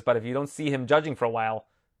disclose this, but if you don't see him judging for a while,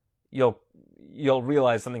 you'll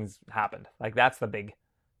realize something's happened. Like, that's the big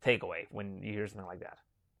takeaway when you hear something like that.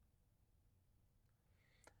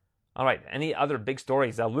 All right, any other big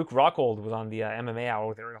stories? Luke Rockhold was on the MMA Hour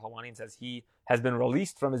with Ariel Helwani and says he has been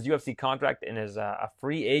released from his UFC contract and is a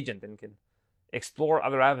free agent and can explore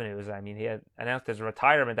other avenues. I mean, he had announced his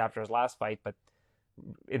retirement after his last fight, but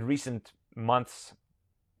in recent months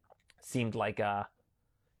seemed like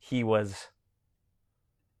he was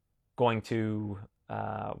going to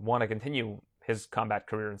want to continue his combat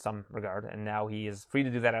career in some regard, and now he is free to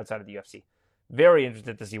do that outside of the UFC. Very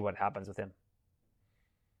interested to see what happens with him.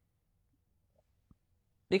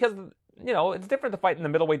 Because, you know, it's different to fight in the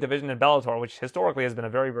middleweight division in Bellator, which historically has been a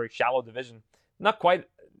very, very shallow division. Not quite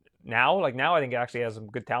now. Like, now I think it actually has some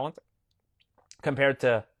good talent compared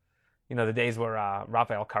to, you know, the days where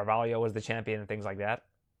Rafael Carvalho was the champion and things like that.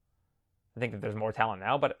 I think that there's more talent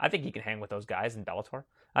now, but I think he can hang with those guys in Bellator.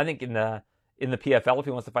 I think in the PFL, if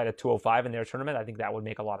he wants to fight at 205 in their tournament, I think that would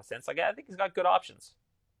make a lot of sense. Like, I think he's got good options.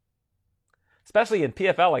 Especially in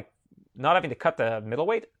PFL, like, not having to cut the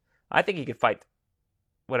middleweight, I think he could fight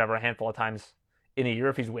a handful of times in a year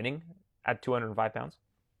if he's winning at 205 pounds.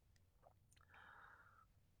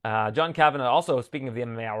 John Kavanagh, also speaking of the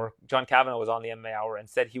MMA Hour, John Kavanagh was on the MMA Hour and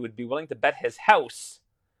said he would be willing to bet his house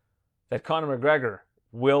that Conor McGregor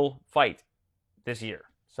will fight this year.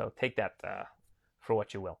 So take that for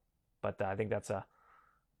what you will. But I think that's a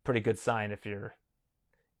pretty good sign if you're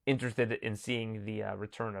interested in seeing the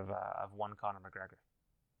return of one Conor McGregor.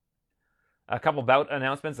 A couple bout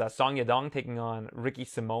announcements. Song Yadong taking on Ricky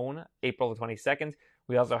Simone, April the 22nd.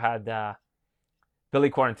 We also had Billy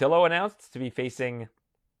Quarantillo announced to be facing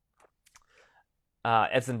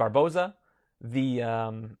Edson Barboza.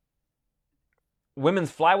 The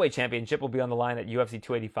Women's Flyweight Championship will be on the line at UFC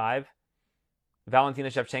 285. Valentina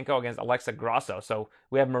Shevchenko against Alexa Grasso. So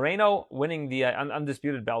we have Moreno winning the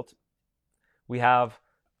undisputed belt. We have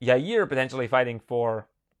Yair potentially fighting for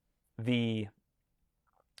the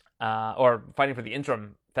fighting for the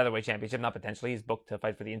interim featherweight championship. Not potentially, he's booked to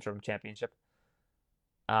fight for the interim championship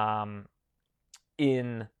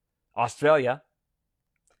in Australia.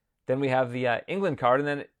 Then we have the England card, and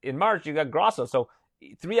then in March you got Grasso. So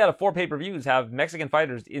 3 out of 4 pay-per-views have Mexican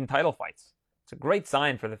fighters in title fights. It's a great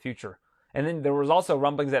sign for the future. And then there was also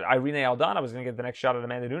rumblings that Irene Aldana was going to get the next shot at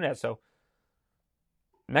Amanda Nunes. So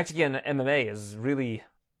Mexican MMA is really,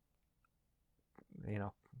 you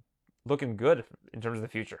know, looking good in terms of the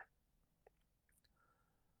future.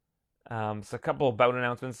 So a couple of bout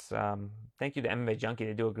announcements. Thank you to MMA Junkie.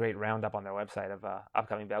 They do a great roundup on their website of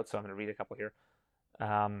upcoming bouts, so I'm going to read a couple here.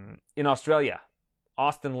 In Australia,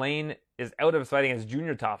 Austin Lane is out of his fighting against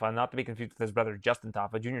Junior Tafa, not to be confused with his brother Justin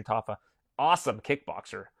Tafa. Junior Tafa, awesome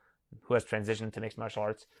kickboxer who has transitioned to mixed martial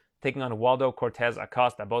arts, taking on Waldo Cortez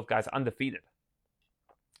Acosta, both guys undefeated.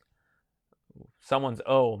 Someone's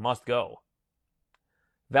O must go.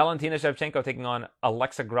 Valentina Shevchenko taking on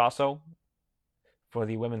Alexa Grasso for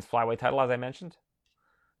the women's flyweight title, as I mentioned.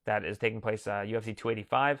 That is taking place UFC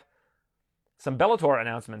 285. Some Bellator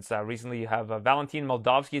announcements. Recently you have Valentin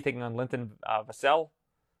Moldavsky taking on Linton Vassell.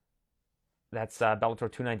 That's Bellator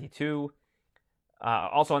 292.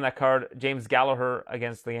 Also on that card, James Gallagher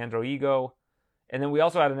against Leandro Higo. And then we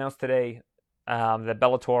also had announced today that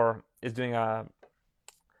Bellator is doing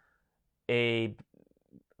a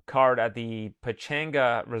card at the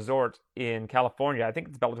Pechanga Resort in California. I think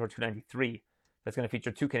it's Bellator 293. That's going to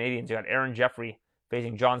feature 2 Canadians. You got Aaron Jeffrey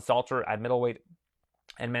facing John Salter at middleweight,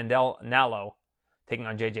 and Mandel Nallo taking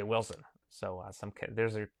on J.J. Wilson. So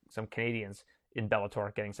there's some Canadians in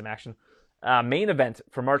Bellator getting some action. Main event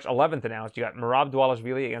for March 11th announced. You got Merab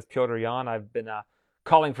Dvalishvili against Piotr Yan. I've been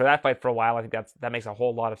calling for that fight for a while. I think that makes a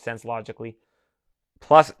whole lot of sense logically.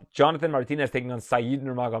 Plus, Jonathan Martinez taking on Said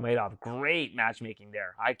Nurmagomedov. Great matchmaking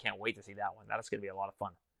there. I can't wait to see that one. That's going to be a lot of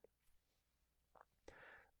fun.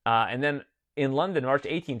 And then in London, March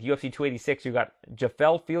 18th, UFC 286, you got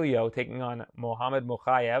Jafel Filio taking on Mohamed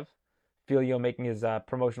Mokaev. Filio making his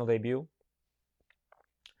promotional debut.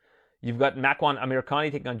 You've got Makwan Amirkhani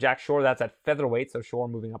taking on Jack Shore. That's at featherweight, so Shore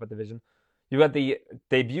moving up a division. You've got the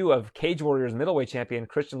debut of Cage Warriors middleweight champion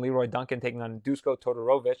Christian Leroy Duncan taking on Dusko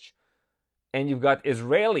Todorovic. And you've got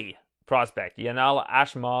Israeli prospect Yanal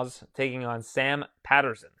Ashmaz taking on Sam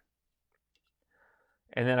Patterson.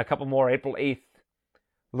 And then a couple more. April 8th,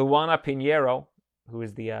 Luana Pinheiro, who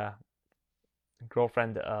is the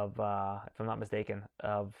girlfriend of, if I'm not mistaken,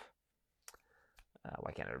 of,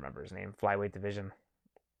 why can't I remember his name? Flyweight division.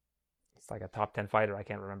 It's like a top 10 fighter. I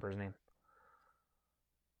can't remember his name.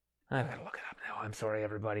 I've got to look it up now. I'm sorry,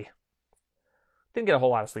 everybody. Didn't get a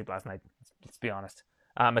whole lot of sleep last night. Let's be honest.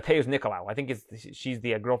 Mateusz Nicolau. I think she's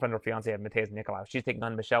the girlfriend or fiance of Mateusz Nicolau. She's taking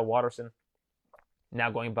on Michelle Watterson.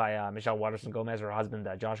 Now going by Michelle Watterson Gomez, her husband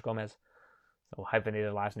Josh Gomez. So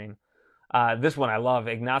hyphenated last name. This one I love.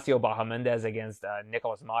 Ignacio Bahamendez against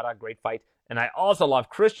Nicolas Mata. Great fight. And I also love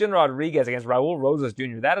Christian Rodriguez against Raul Rosas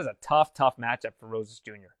Jr. That is a tough matchup for Rosas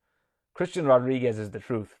Jr. Christian Rodriguez is the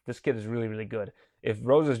truth. This kid is really, really good. If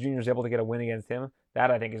Rosas Jr. is able to get a win against him,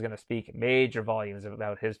 that I think is going to speak major volumes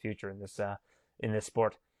about his future in this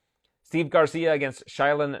sport. Steve Garcia against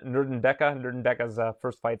Shailen Nerdenbecka. Nerdenbecka's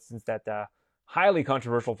first fight since that highly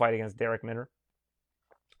controversial fight against Derek Minner.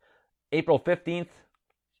 April 15th.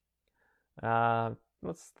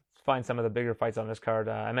 Let's find some of the bigger fights on this card.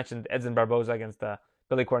 I mentioned Edson Barboza against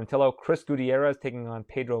Billy Quarantillo. Chris Gutierrez taking on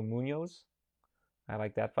Pedro Munoz. I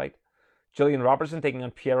like that fight. Jillian Robertson taking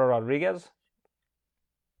on Piero Rodriguez.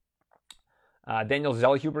 Daniel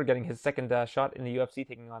Zellhuber getting his second shot in the UFC,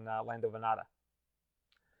 taking on Lando Venata.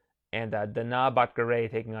 And Dana Batgare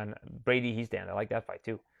taking on Brady Heastand. I like that fight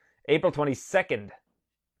too. April 22nd.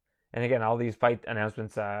 And again, all these fight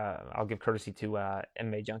announcements, I'll give courtesy to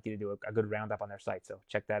MMA Junkie to do a good roundup on their site, so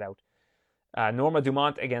check that out. Norma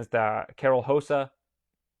Dumont against Carol Hossa.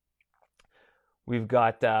 We've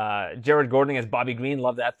got Jared Gordon against Bobby Green.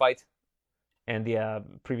 Love that fight. And the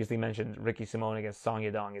previously mentioned Ricky Simone against Song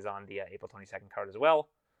Yadong is on the April 22nd card as well.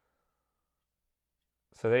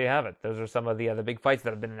 So there you have it. Those are some of the big fights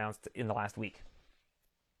that have been announced in the last week.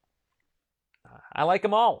 I like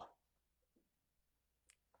them all.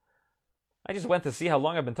 I just went to see how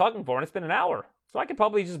long I've been talking for, and it's been an hour. So I could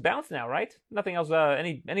probably just bounce now, right? Nothing else,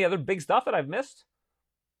 any other big stuff that I've missed?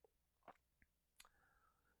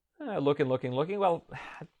 Looking. Well,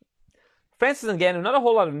 Francis Ngannou, not a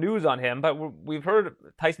whole lot of news on him, but we've heard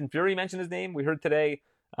Tyson Fury mention his name. We heard today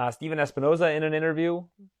Steven Espinoza in an interview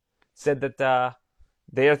said that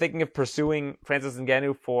they are thinking of pursuing Francis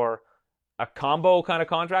Ngannou for a combo kind of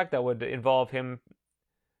contract that would involve him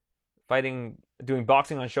doing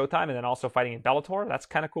boxing on Showtime and then also fighting in Bellator. That's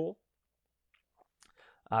kind of cool.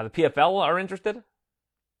 The PFL are interested.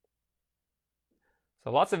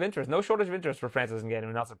 So lots of interest. No shortage of interest for Francis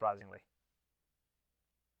Ngannou, not surprisingly.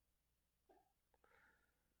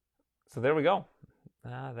 So there we go.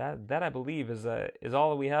 That I believe is all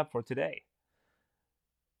that we have for today.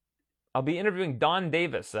 I'll be interviewing Don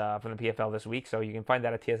Davis from the PFL this week, so you can find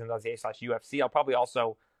that at tsn.ca/UFC. I'll probably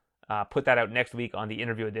also put that out next week on the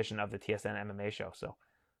interview edition of the TSN MMA show. So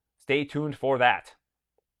stay tuned for that.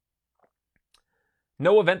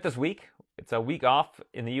 No event this week. It's a week off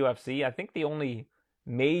in the UFC. I think the only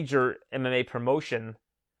major MMA promotion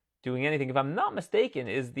doing anything, if I'm not mistaken,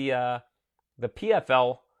 is the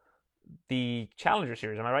PFL, the Challenger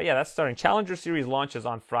Series. Am I right? Yeah, that's starting. Challenger Series launches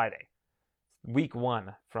on Friday. Week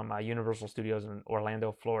 1 from Universal Studios in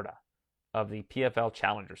Orlando, Florida, of the PFL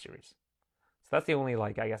Challenger Series. So that's the only,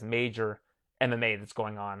 major MMA that's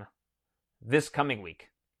going on this coming week.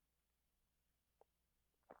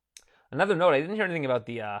 Another note, I didn't hear anything about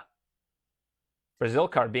the Brazil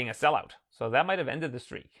card being a sellout. So that might have ended the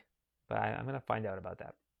streak. But I'm going to find out about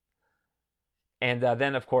that. And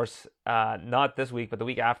then, of course, not this week, but the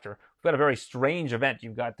week after, we've got a very strange event.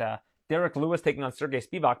 You've got Derek Lewis taking on Sergey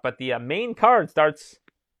Spivak, but the main card starts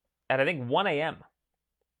at, I think, 1 a.m.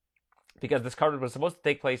 Because this card was supposed to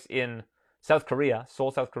take place in South Korea,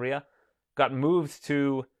 Seoul, South Korea, got moved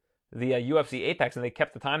to the UFC Apex, and they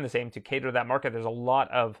kept the time the same to cater to that market. There's a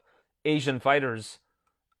lot of Asian fighters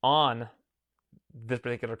on this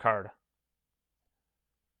particular card.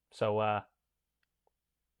 So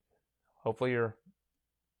hopefully you're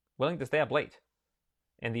willing to stay up late.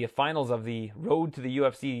 And the finals of the Road to the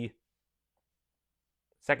UFC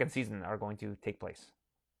second season are going to take place.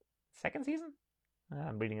 Second season?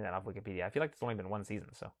 I'm reading that off Wikipedia. I feel like it's only been one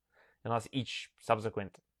season, so unless each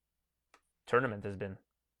subsequent tournament has been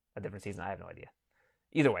a different season, I have no idea.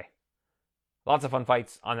 Either way, lots of fun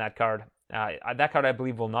fights on that card. That card, I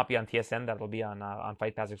believe, will not be on TSN. That'll be on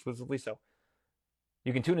Fight Pass exclusively, so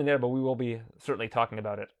you can tune in there, but we will be certainly talking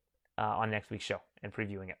about it on next week's show and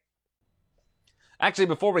previewing it. Actually,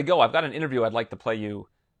 before we go, I've got an interview I'd like to play you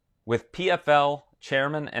with PFL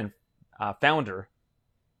chairman and founder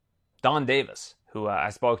Don Davis, who I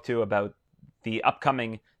spoke to about the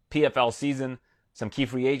upcoming PFL season, some key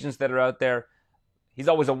free agents that are out there. He's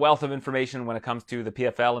always a wealth of information when it comes to the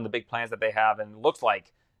PFL and the big plans that they have, and it looks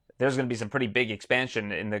like there's going to be some pretty big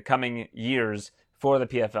expansion in the coming years for the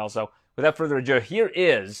PFL. So without further ado, here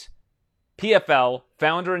is PFL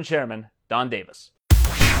founder and chairman Don Davis.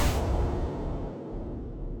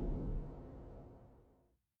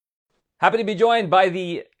 Happy to be joined by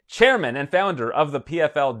the chairman and founder of the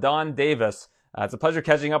PFL, Don Davis. It's a pleasure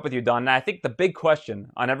catching up with you, Don. And I think the big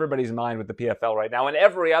question on everybody's mind with the PFL right now, and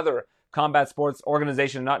every other combat sports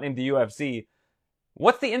organization not named the UFC,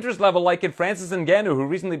 what's the interest level like in Francis Ngannou, who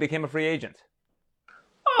recently became a free agent?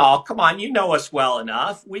 Oh, come on. You know us well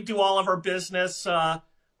enough. We do all of our business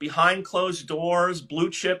behind closed doors,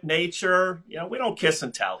 blue chip nature. You know, we don't kiss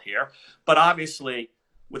and tell here. But obviously,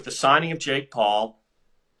 with the signing of Jake Paul,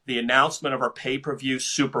 the announcement of our pay-per-view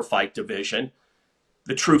super fight division,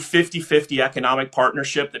 the true 50-50 economic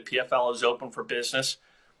partnership that PFL is open for business,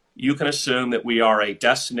 you can assume that we are a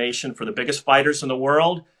destination for the biggest fighters in the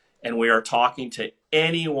world, and we are talking to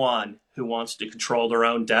anyone who wants to control their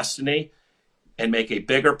own destiny and make a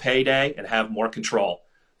bigger payday and have more control.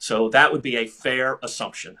 So that would be a fair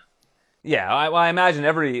assumption. Yeah, I imagine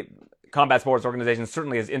every combat sports organization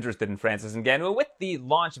certainly is interested in Francis Ngannou. With the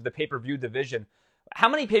launch of the pay-per-view division, how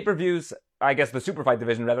many pay-per-views, I guess the super fight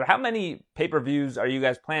division rather, how many pay-per-views are you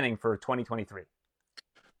guys planning for 2023?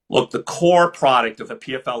 Look, the core product of the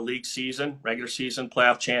PFL league season, regular season,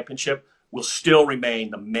 playoff championship, will still remain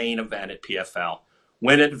the main event at PFL.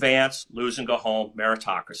 Win in advance, lose and go home,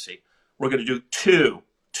 meritocracy. We're going to do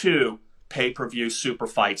two pay-per-view super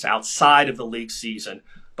fights outside of the league season,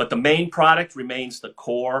 but the main product remains the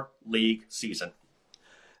core league season.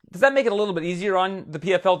 Does that make it a little bit easier on the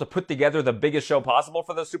PFL to put together the biggest show possible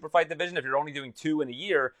for the super fight division? If you're only doing 2 in a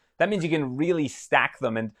year, that means you can really stack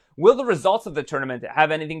them. And will the results of the tournament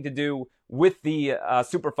have anything to do with the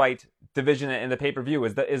super fight division and the pay-per-view?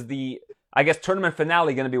 Is the I guess tournament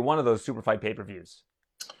finale going to be one of those super fight pay-per-views?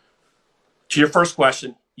 To your first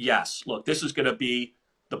question, yes. Look, this is going to be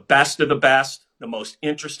the best of the best, the most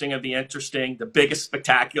interesting of the interesting, the biggest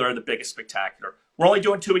spectacular of the biggest spectacular. We're only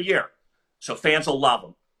doing 2 a year, so fans will love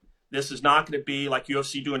them. This is not going to be like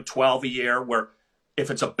UFC doing 12 a year, where if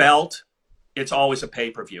it's a belt, it's always a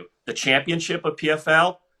pay-per-view. The championship of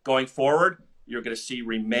PFL going forward, you're going to see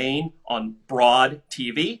remain on broad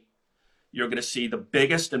TV. You're going to see the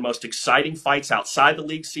biggest and most exciting fights outside the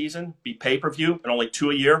league season be pay-per-view, and only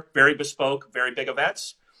 2 a year, very bespoke, very big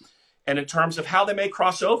events. And in terms of how they may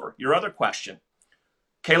cross over, your other question,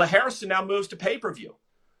 Kayla Harrison now moves to pay-per-view.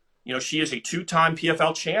 You know, she is a 2-time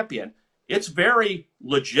PFL champion. It's very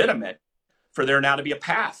legitimate for there now to be a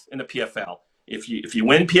path in the PFL. If you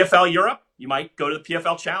win PFL Europe, you might go to the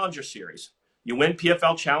PFL Challenger Series. You win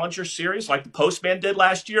PFL Challenger Series like the Postman did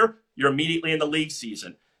last year, you're immediately in the league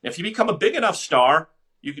season. And if you become a big enough star,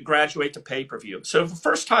 you could graduate to pay-per-view. So for the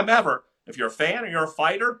first time ever, if you're a fan or you're a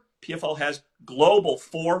fighter, PFL has global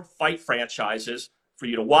 4 fight franchises for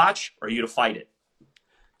you to watch or you to fight it.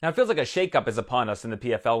 Now, it feels like a shakeup is upon us in the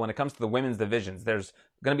PFL when it comes to the women's divisions. There's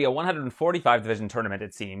going to be a 145 division tournament,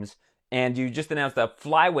 it seems, and you just announced a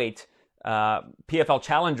flyweight PFL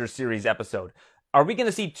Challenger Series episode. Are we going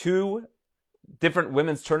to see 2 different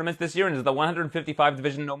women's tournaments this year, and is the 155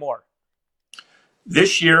 division no more?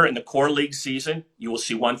 This year in the core league season, you will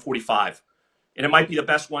see 145, and it might be the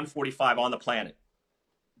best 145 on the planet.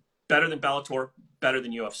 Better than Bellator, better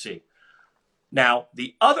than UFC. Now,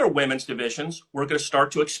 the other women's divisions, we're going to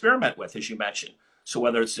start to experiment with, as you mentioned. So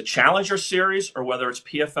whether it's the Challenger Series or whether it's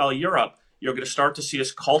PFL Europe, you're going to start to see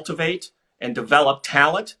us cultivate and develop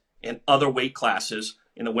talent in other weight classes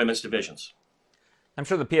in the women's divisions. I'm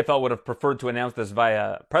sure the PFL would have preferred to announce this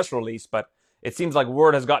via press release, but it seems like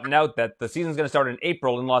word has gotten out that the season's going to start in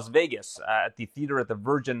April in Las Vegas at the theater at the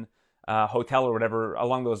Virgin Hotel or whatever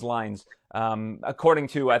along those lines, according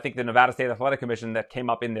to, I think, the Nevada State Athletic Commission that came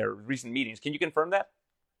up in their recent meetings. Can you confirm that?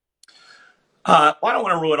 I don't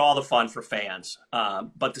want to ruin all the fun for fans,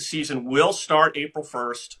 but the season will start April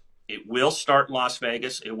 1st. It will start in Las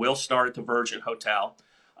Vegas. It will start at the Virgin Hotel.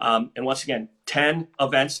 And once again, 10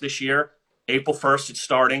 events this year. April 1st, it's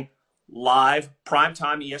starting live,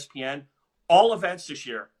 primetime ESPN. All events this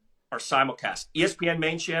year are simulcast. ESPN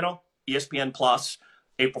main channel, ESPN Plus,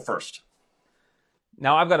 April 1st.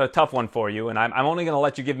 Now, I've got a tough one for you, and I'm only going to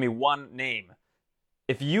let you give me one name.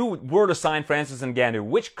 If you were to sign Francis Ngannou,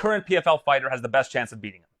 which current PFL fighter has the best chance of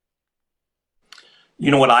beating him? You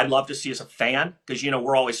know what I'd love to see as a fan? Because,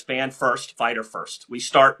 we're always fan first, fighter first. We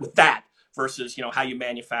start with that versus, how you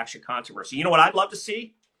manufacture controversy. You know what I'd love to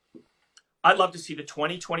see? I'd love to see the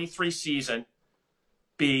 2023 season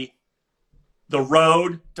be the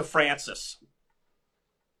road to Francis.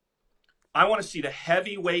 I want to see the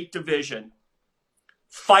heavyweight division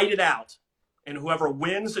fight it out. And whoever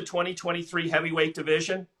wins the 2023 heavyweight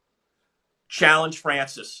division, challenge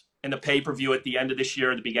Francis in the pay-per-view at the end of this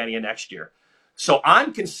year or the beginning of next year. So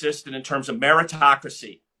I'm consistent in terms of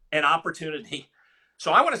meritocracy and opportunity.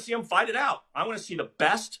 So I want to see them fight it out. I want to see the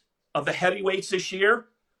best of the heavyweights this year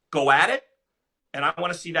go at it. And I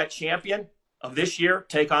want to see that champion of this year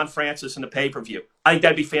take on Francis in the pay-per-view. I think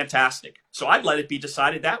that'd be fantastic. So I'd let it be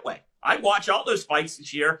decided that way. I'd watch all those fights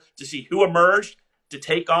this year to see who emerged to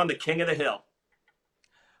take on the king of the hill.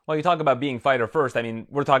 Well, you talk about being fighter first. I mean,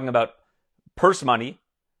 we're talking about purse money.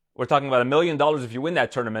 We're talking about $1 million if you win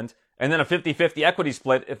that tournament, and then a 50-50 equity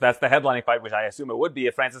split if that's the headlining fight, which I assume it would be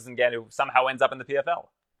if Francis Ngannou somehow ends up in the PFL.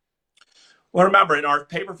 Well, remember, in our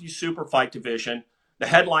pay-per-view super fight division, the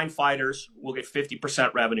headline fighters will get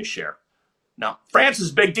 50% revenue share. Now, Francis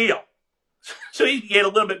is a big deal. So he can get a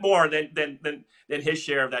little bit more than his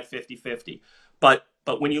share of that 50-50. But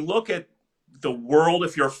when you look at the world,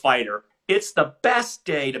 if you're a fighter, it's the best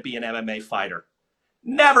day to be an MMA fighter.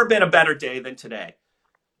 Never been a better day than today.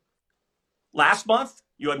 Last month,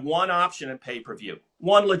 you had one option in pay-per-view,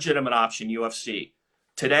 one legitimate option, UFC.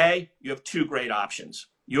 Today, you have two great options,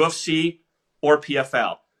 UFC or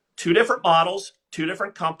PFL. Two different models, two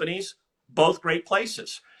different companies, both great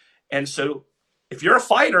places. And so if you're a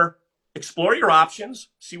fighter, explore your options,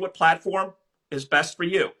 see what platform is best for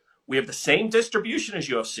you. We have the same distribution as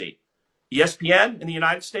UFC. ESPN in the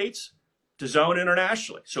United States, DAZN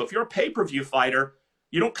internationally. So if you're a pay-per-view fighter,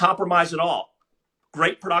 you don't compromise at all.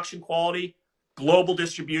 Great production quality, global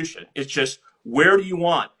distribution. It's just, where do you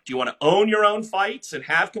want? Do you want to own your own fights and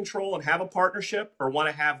have control and have a partnership, or want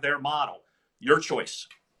to have their model? Your choice.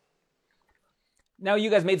 Now, you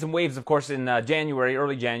guys made some waves, of course, in January,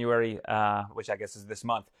 early January, which I guess is this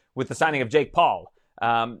month, with the signing of Jake Paul.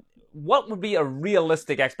 What would be a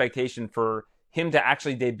realistic expectation for him to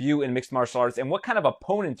actually debut in mixed martial arts, and what kind of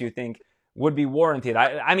opponent do you think would be warranted?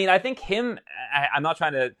 I mean, I think I'm not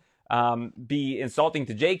trying to be insulting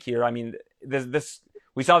to Jake here. I mean,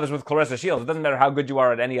 we saw this with Claressa Shields. It doesn't matter how good you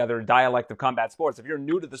are at any other dialect of combat sports. If you're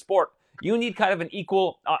new to the sport, you need kind of an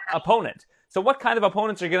equal opponent. So what kind of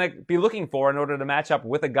opponents are you going to be looking for in order to match up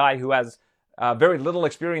with a guy who has very little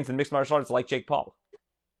experience in mixed martial arts like Jake Paul?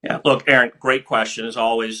 Yeah, look, Aaron, great question. As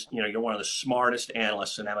always, you're one of the smartest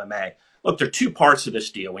analysts in MMA. Look, there are two parts of this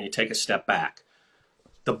deal when you take a step back.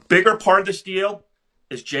 The bigger part of this deal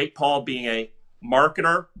is Jake Paul being a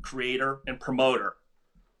marketer, creator, and promoter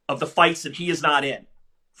of the fights that he is not in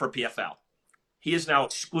for PFL. He is now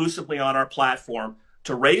exclusively on our platform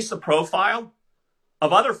to raise the profile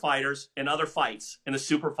of other fighters in other fights in the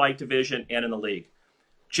super fight division and in the league.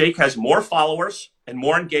 Jake has more followers and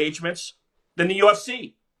more engagements than the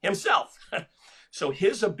UFC himself. So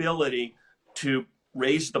his ability to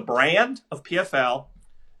raise the brand of PFL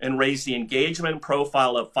and raise the engagement and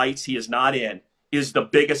profile of fights he is not in is the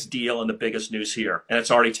biggest deal and the biggest news here. And it's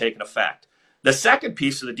already taken effect. The second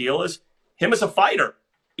piece of the deal is him as a fighter,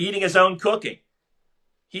 eating his own cooking.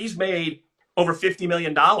 He's made over $50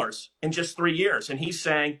 million in just 3 years. And he's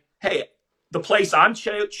saying, hey, the place I'm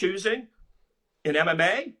choosing in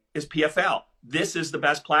MMA is PFL. This is the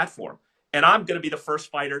best platform. And I'm going to be the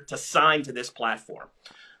first fighter to sign to this platform.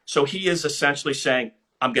 So he is essentially saying,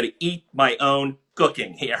 I'm going to eat my own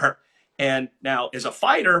cooking here. And now, as a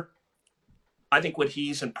fighter, I think what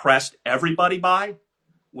he's impressed everybody by,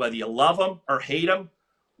 whether you love him or hate him,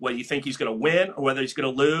 whether you think he's going to win or whether he's going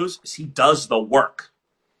to lose, is he does the work.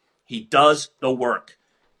 He does the work.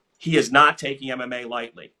 He is not taking MMA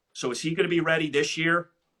lightly. So is he going to be ready this year?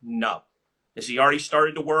 No. Has he already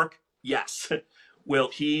started to work? Yes. Will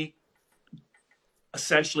he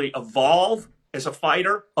essentially evolve as a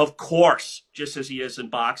fighter? Of course, just as he is in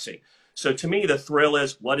boxing. So to me, the thrill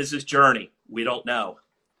is, what is his journey? We don't know.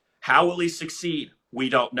 How will he succeed? We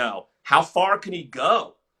don't know. How far can he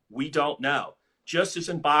go? We don't know. Just as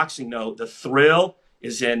in boxing, though, the thrill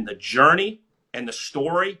is in the journey and the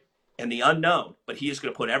story and the unknown. But he is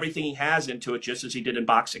going to put everything he has into it, just as he did in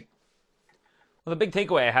boxing. Well, the big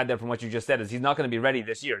takeaway I had there from what you just said is he's not going to be ready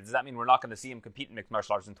this year. Does that mean we're not going to see him compete in mixed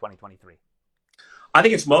martial arts in 2023? I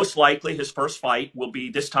think it's most likely his first fight will be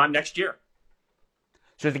this time next year.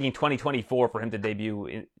 So you're thinking 2024 for him to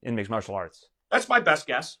debut in mixed martial arts? That's my best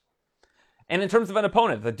guess. And in terms of an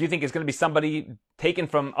opponent, do you think it's going to be somebody taken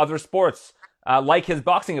from other sports, like his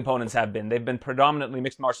boxing opponents have been. They've been predominantly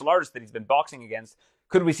mixed martial artists that he's been boxing against.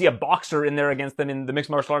 Could we see a boxer in there against them in the mixed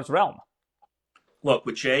martial arts realm? Look,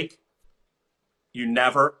 with Jake, you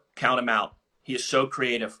never count him out. He is so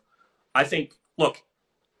creative. I think, look,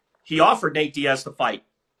 he offered Nate Diaz the fight.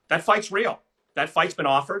 That fight's real. That fight's been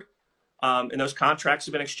offered, and those contracts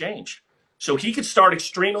have been exchanged. So he could start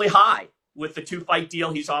extremely high with the 2-fight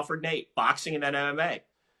deal he's offered Nate, boxing and then MMA.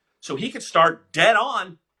 So he could start dead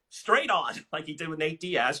on, straight on, like he did with Nate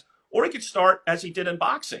Diaz, or he could start as he did in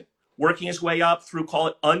boxing, working his way up through, call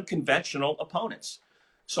it, unconventional opponents.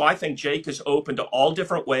 So I think Jake is open to all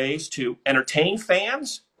different ways to entertain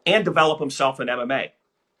fans and develop himself in MMA.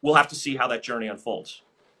 We'll have to see how that journey unfolds.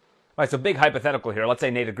 All right, so big hypothetical here. Let's say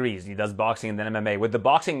Nate agrees. He does boxing and then MMA. Would the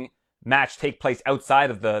boxing match take place outside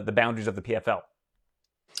of the boundaries of the PFL?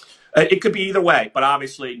 It could be either way, but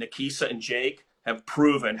obviously Nikisa and Jake have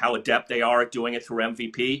proven how adept they are at doing it through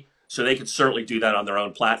MVP, so they could certainly do that on their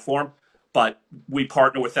own platform. But we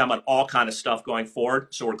partner with them on all kind of stuff going forward,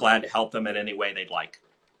 so we're glad to help them in any way they'd like.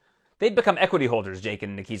 They've become equity holders, Jake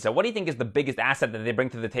and Nikisa. What do you think is the biggest asset that they bring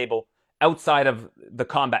to the table outside of the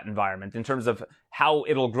combat environment in terms of how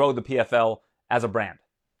it'll grow the PFL as a brand?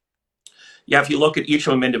 Yeah, if you look at each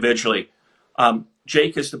of them individually,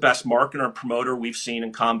 Jake is the best marketer and promoter we've seen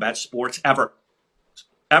in combat sports ever,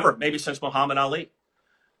 maybe since Muhammad Ali.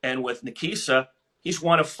 And with Nikisa, he's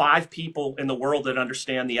one of 5 people in the world that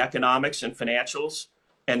understand the economics and financials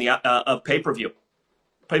and the of pay-per-view.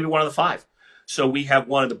 Maybe one of the 5. So we have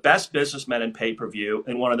one of the best businessmen in pay-per-view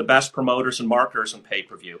and one of the best promoters and marketers in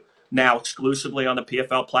pay-per-view, now exclusively on the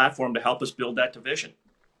PFL platform to help us build that division.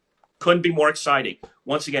 Couldn't be more exciting.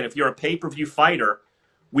 Once again, if you're a pay-per-view fighter,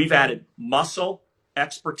 we've added muscle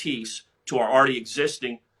expertise to our already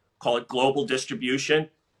existing, call it global distribution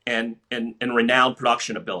and renowned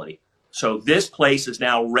production ability. So this place is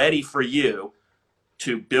now ready for you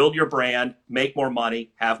to build your brand, make more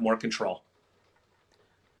money, have more control.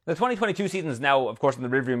 The 2022 season is now, of course, in the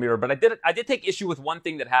rearview mirror, but I did take issue with one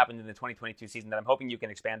thing that happened in the 2022 season that I'm hoping you can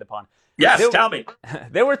expand upon. Yes, tell me.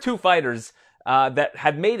 There were 2 fighters that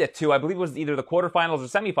had made it to, I believe it was either the quarterfinals or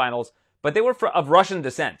semifinals, but they were of Russian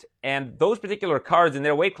descent. And those particular cards in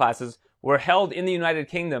their weight classes were held in the United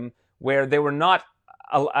Kingdom, where they were not,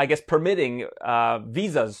 I guess, permitting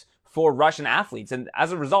visas for Russian athletes. And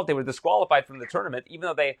as a result, they were disqualified from the tournament, even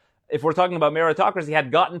though they, if we're talking about meritocracy,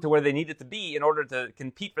 had gotten to where they needed to be in order to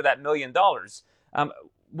compete for that $1 million.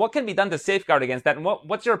 What can be done to safeguard against that? And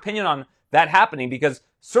what's your opinion on that happening? Because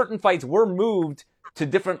certain fights were moved to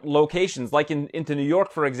different locations, like into New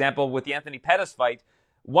York, for example, with the Anthony Pettis fight.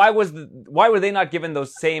 Why were they not given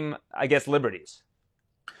those same, I guess, liberties?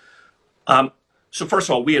 So first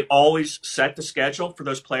of all, we had always set the schedule for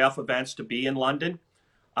those playoff events to be in London.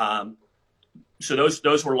 So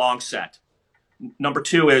those were long set. Number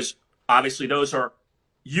 2 is, obviously, those are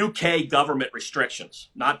UK government restrictions,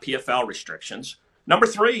 not PFL restrictions. Number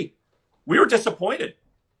 3, we were disappointed.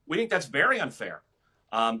 We think that's very unfair.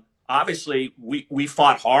 Obviously, we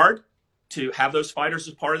fought hard to have those fighters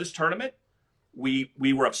as part of this tournament. We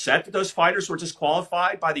were upset that those fighters were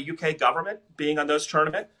disqualified by the UK government being on those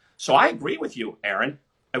tournament. So I agree with you, Aaron.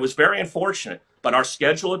 It was very unfortunate, but our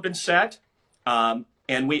schedule had been set, and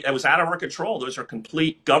it was out of our control. Those are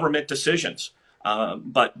complete government decisions.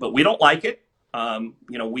 But we don't like it.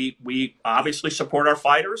 We obviously support our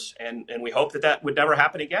fighters, and we hope that would never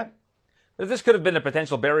happen again. If this could have been a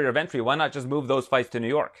potential barrier of entry, why not just move those fights to New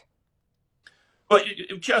York? But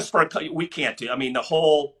just we can't do. I mean, the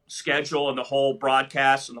whole schedule and the whole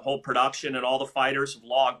broadcast and the whole production and all the fighters have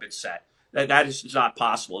long been set. That is not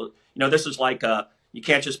possible. This is like you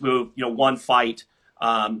can't just move, one fight,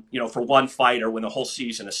 for one fighter when the whole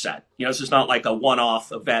season is set. This is not like a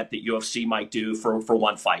one-off event that UFC might do for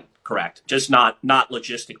one fight. Correct. Just not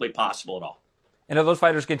logistically possible at all. And are those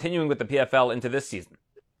fighters continuing with the PFL into this season?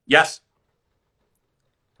 Yes.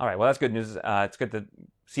 All right. Well, that's good news. It's good to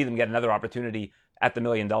see them get another opportunity at the $1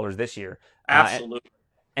 million this year. Absolutely.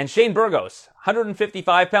 And Shane Burgos,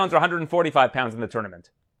 155 pounds or 145 pounds in the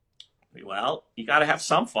tournament? Well, you got to have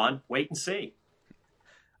some fun. Wait and see.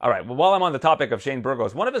 All right. Well, while I'm on the topic of Shane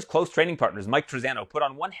Burgos, one of his close training partners, Mike Trezano, put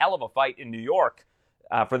on one hell of a fight in New York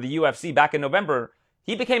for the UFC back in November.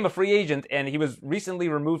 He became a free agent, and he was recently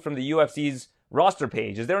removed from the UFC's roster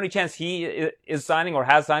page. Is there any chance he is signing or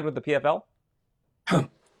has signed with the PFL?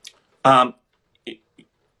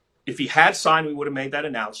 If he had signed, we would have made that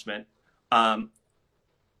announcement.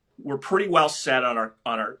 We're pretty well set on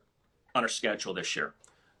our schedule this year.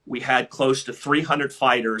 We had close to 300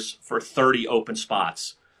 fighters for 30 open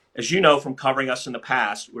spots. As you know from covering us in the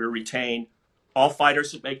past, we retain all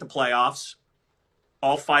fighters that make the playoffs,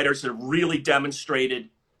 all fighters that have really demonstrated,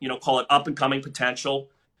 call it up-and-coming potential,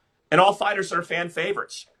 and all fighters that are fan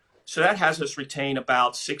favorites. So that has us retain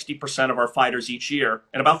about 60% of our fighters each year,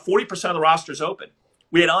 and about 40% of the roster is open.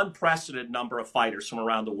 We had an unprecedented number of fighters from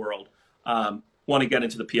around the world want to get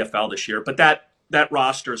into the PFL this year, but that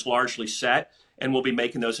roster is largely set, and we'll be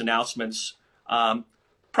making those announcements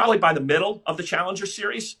probably by the middle of the Challenger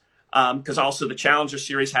Series, because also the Challenger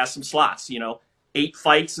Series has some slots. 8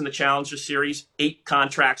 fights in the Challenger Series, 8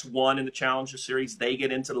 contracts won in the Challenger Series. They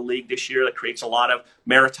get into the league this year. That creates a lot of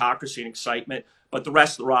meritocracy and excitement, but the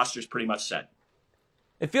rest of the roster is pretty much set.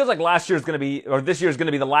 It feels like this year is going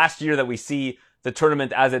to be the last year that we see the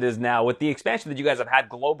tournament as it is now. With the expansion that you guys have had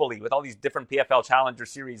globally, with all these different PFL Challenger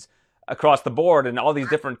Series across the board and all these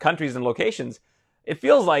different countries and locations, it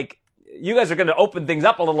feels like you guys are going to open things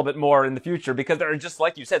up a little bit more in the future, because there are, just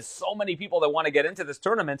like you said, so many people that want to get into this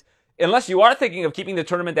tournament. Unless you are thinking of keeping the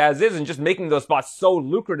tournament as is and just making those spots so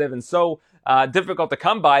lucrative and so difficult to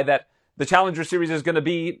come by, that the Challenger Series is going to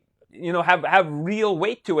be, have real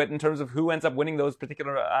weight to it in terms of who ends up winning those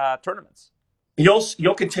particular tournaments.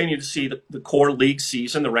 You'll continue to see the core league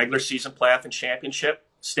season, the regular season, playoff, and championship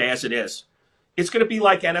stay as it is. It's going to be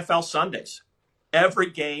like NFL Sundays. Every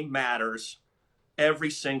game matters. Every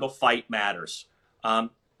single fight matters.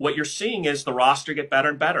 What you're seeing is the roster get better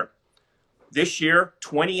and better. This year,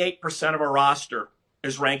 28% of our roster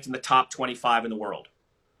is ranked in the top 25 in the world.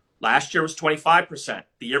 Last year was 25%.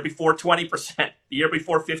 The year before, 20%. The year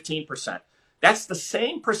before, 15%. That's the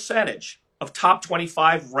same percentage of top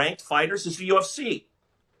 25 ranked fighters as the UFC.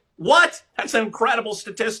 What? That's an incredible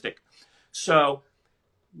statistic. So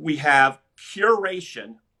we have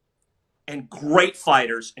curation and great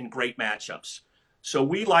fighters and great matchups. So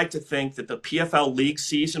we like to think that the PFL league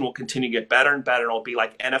season will continue to get better and better. It'll be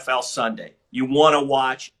like NFL Sunday. You want to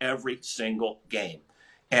watch every single game.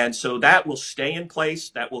 And so that will stay in place.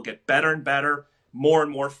 That will get better and better. More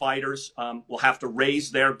and more fighters will have to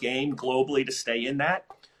raise their game globally to stay in that.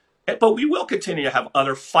 But we will continue to have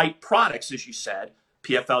other fight products, as you said.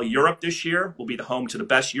 PFL Europe this year will be the home to the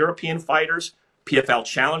best European fighters. PFL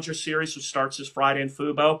Challenger Series, which starts this Friday in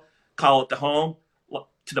Fubo, call it the home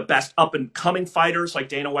to the best up-and-coming fighters like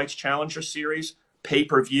Dana White's Challenger Series,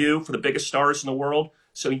 pay-per-view for the biggest stars in the world.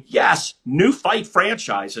 So, yes, new fight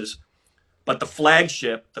franchises, but the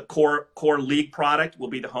flagship, the core league product, will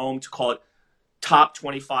be the home to call it top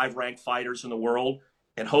 25 ranked fighters in the world.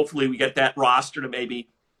 And hopefully we get that roster to maybe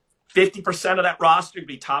 50% of that roster to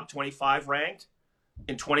be top 25 ranked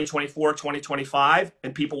in 2024, 2025.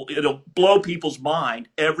 And it'll blow people's mind.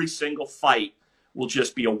 Every single fight will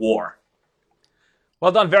just be a war.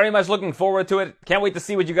 Well done. Very much looking forward to it. Can't wait to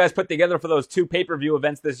see what you guys put together for those 2 pay-per-view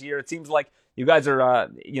events this year. It seems like you guys are,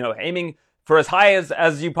 aiming for as high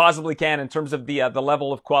as you possibly can in terms of the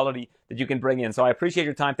level of quality that you can bring in. So I appreciate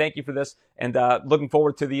your time. Thank you for this, and looking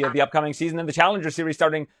forward to the upcoming season and the Challenger Series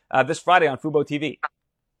starting this Friday on Fubo TV.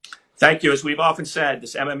 Thank you. As we've often said,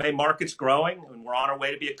 this MMA market's growing, and we're on our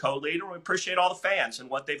way to be a co-leader. We appreciate all the fans and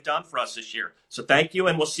what they've done for us this year. So thank you,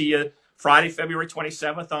 and we'll see you Friday, February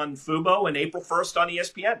 27th on Fubo and April 1st on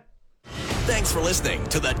ESPN. Thanks for listening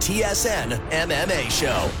to the TSN MMA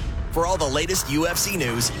Show. For all the latest UFC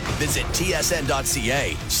news, visit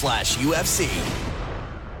tsn.ca/UFC.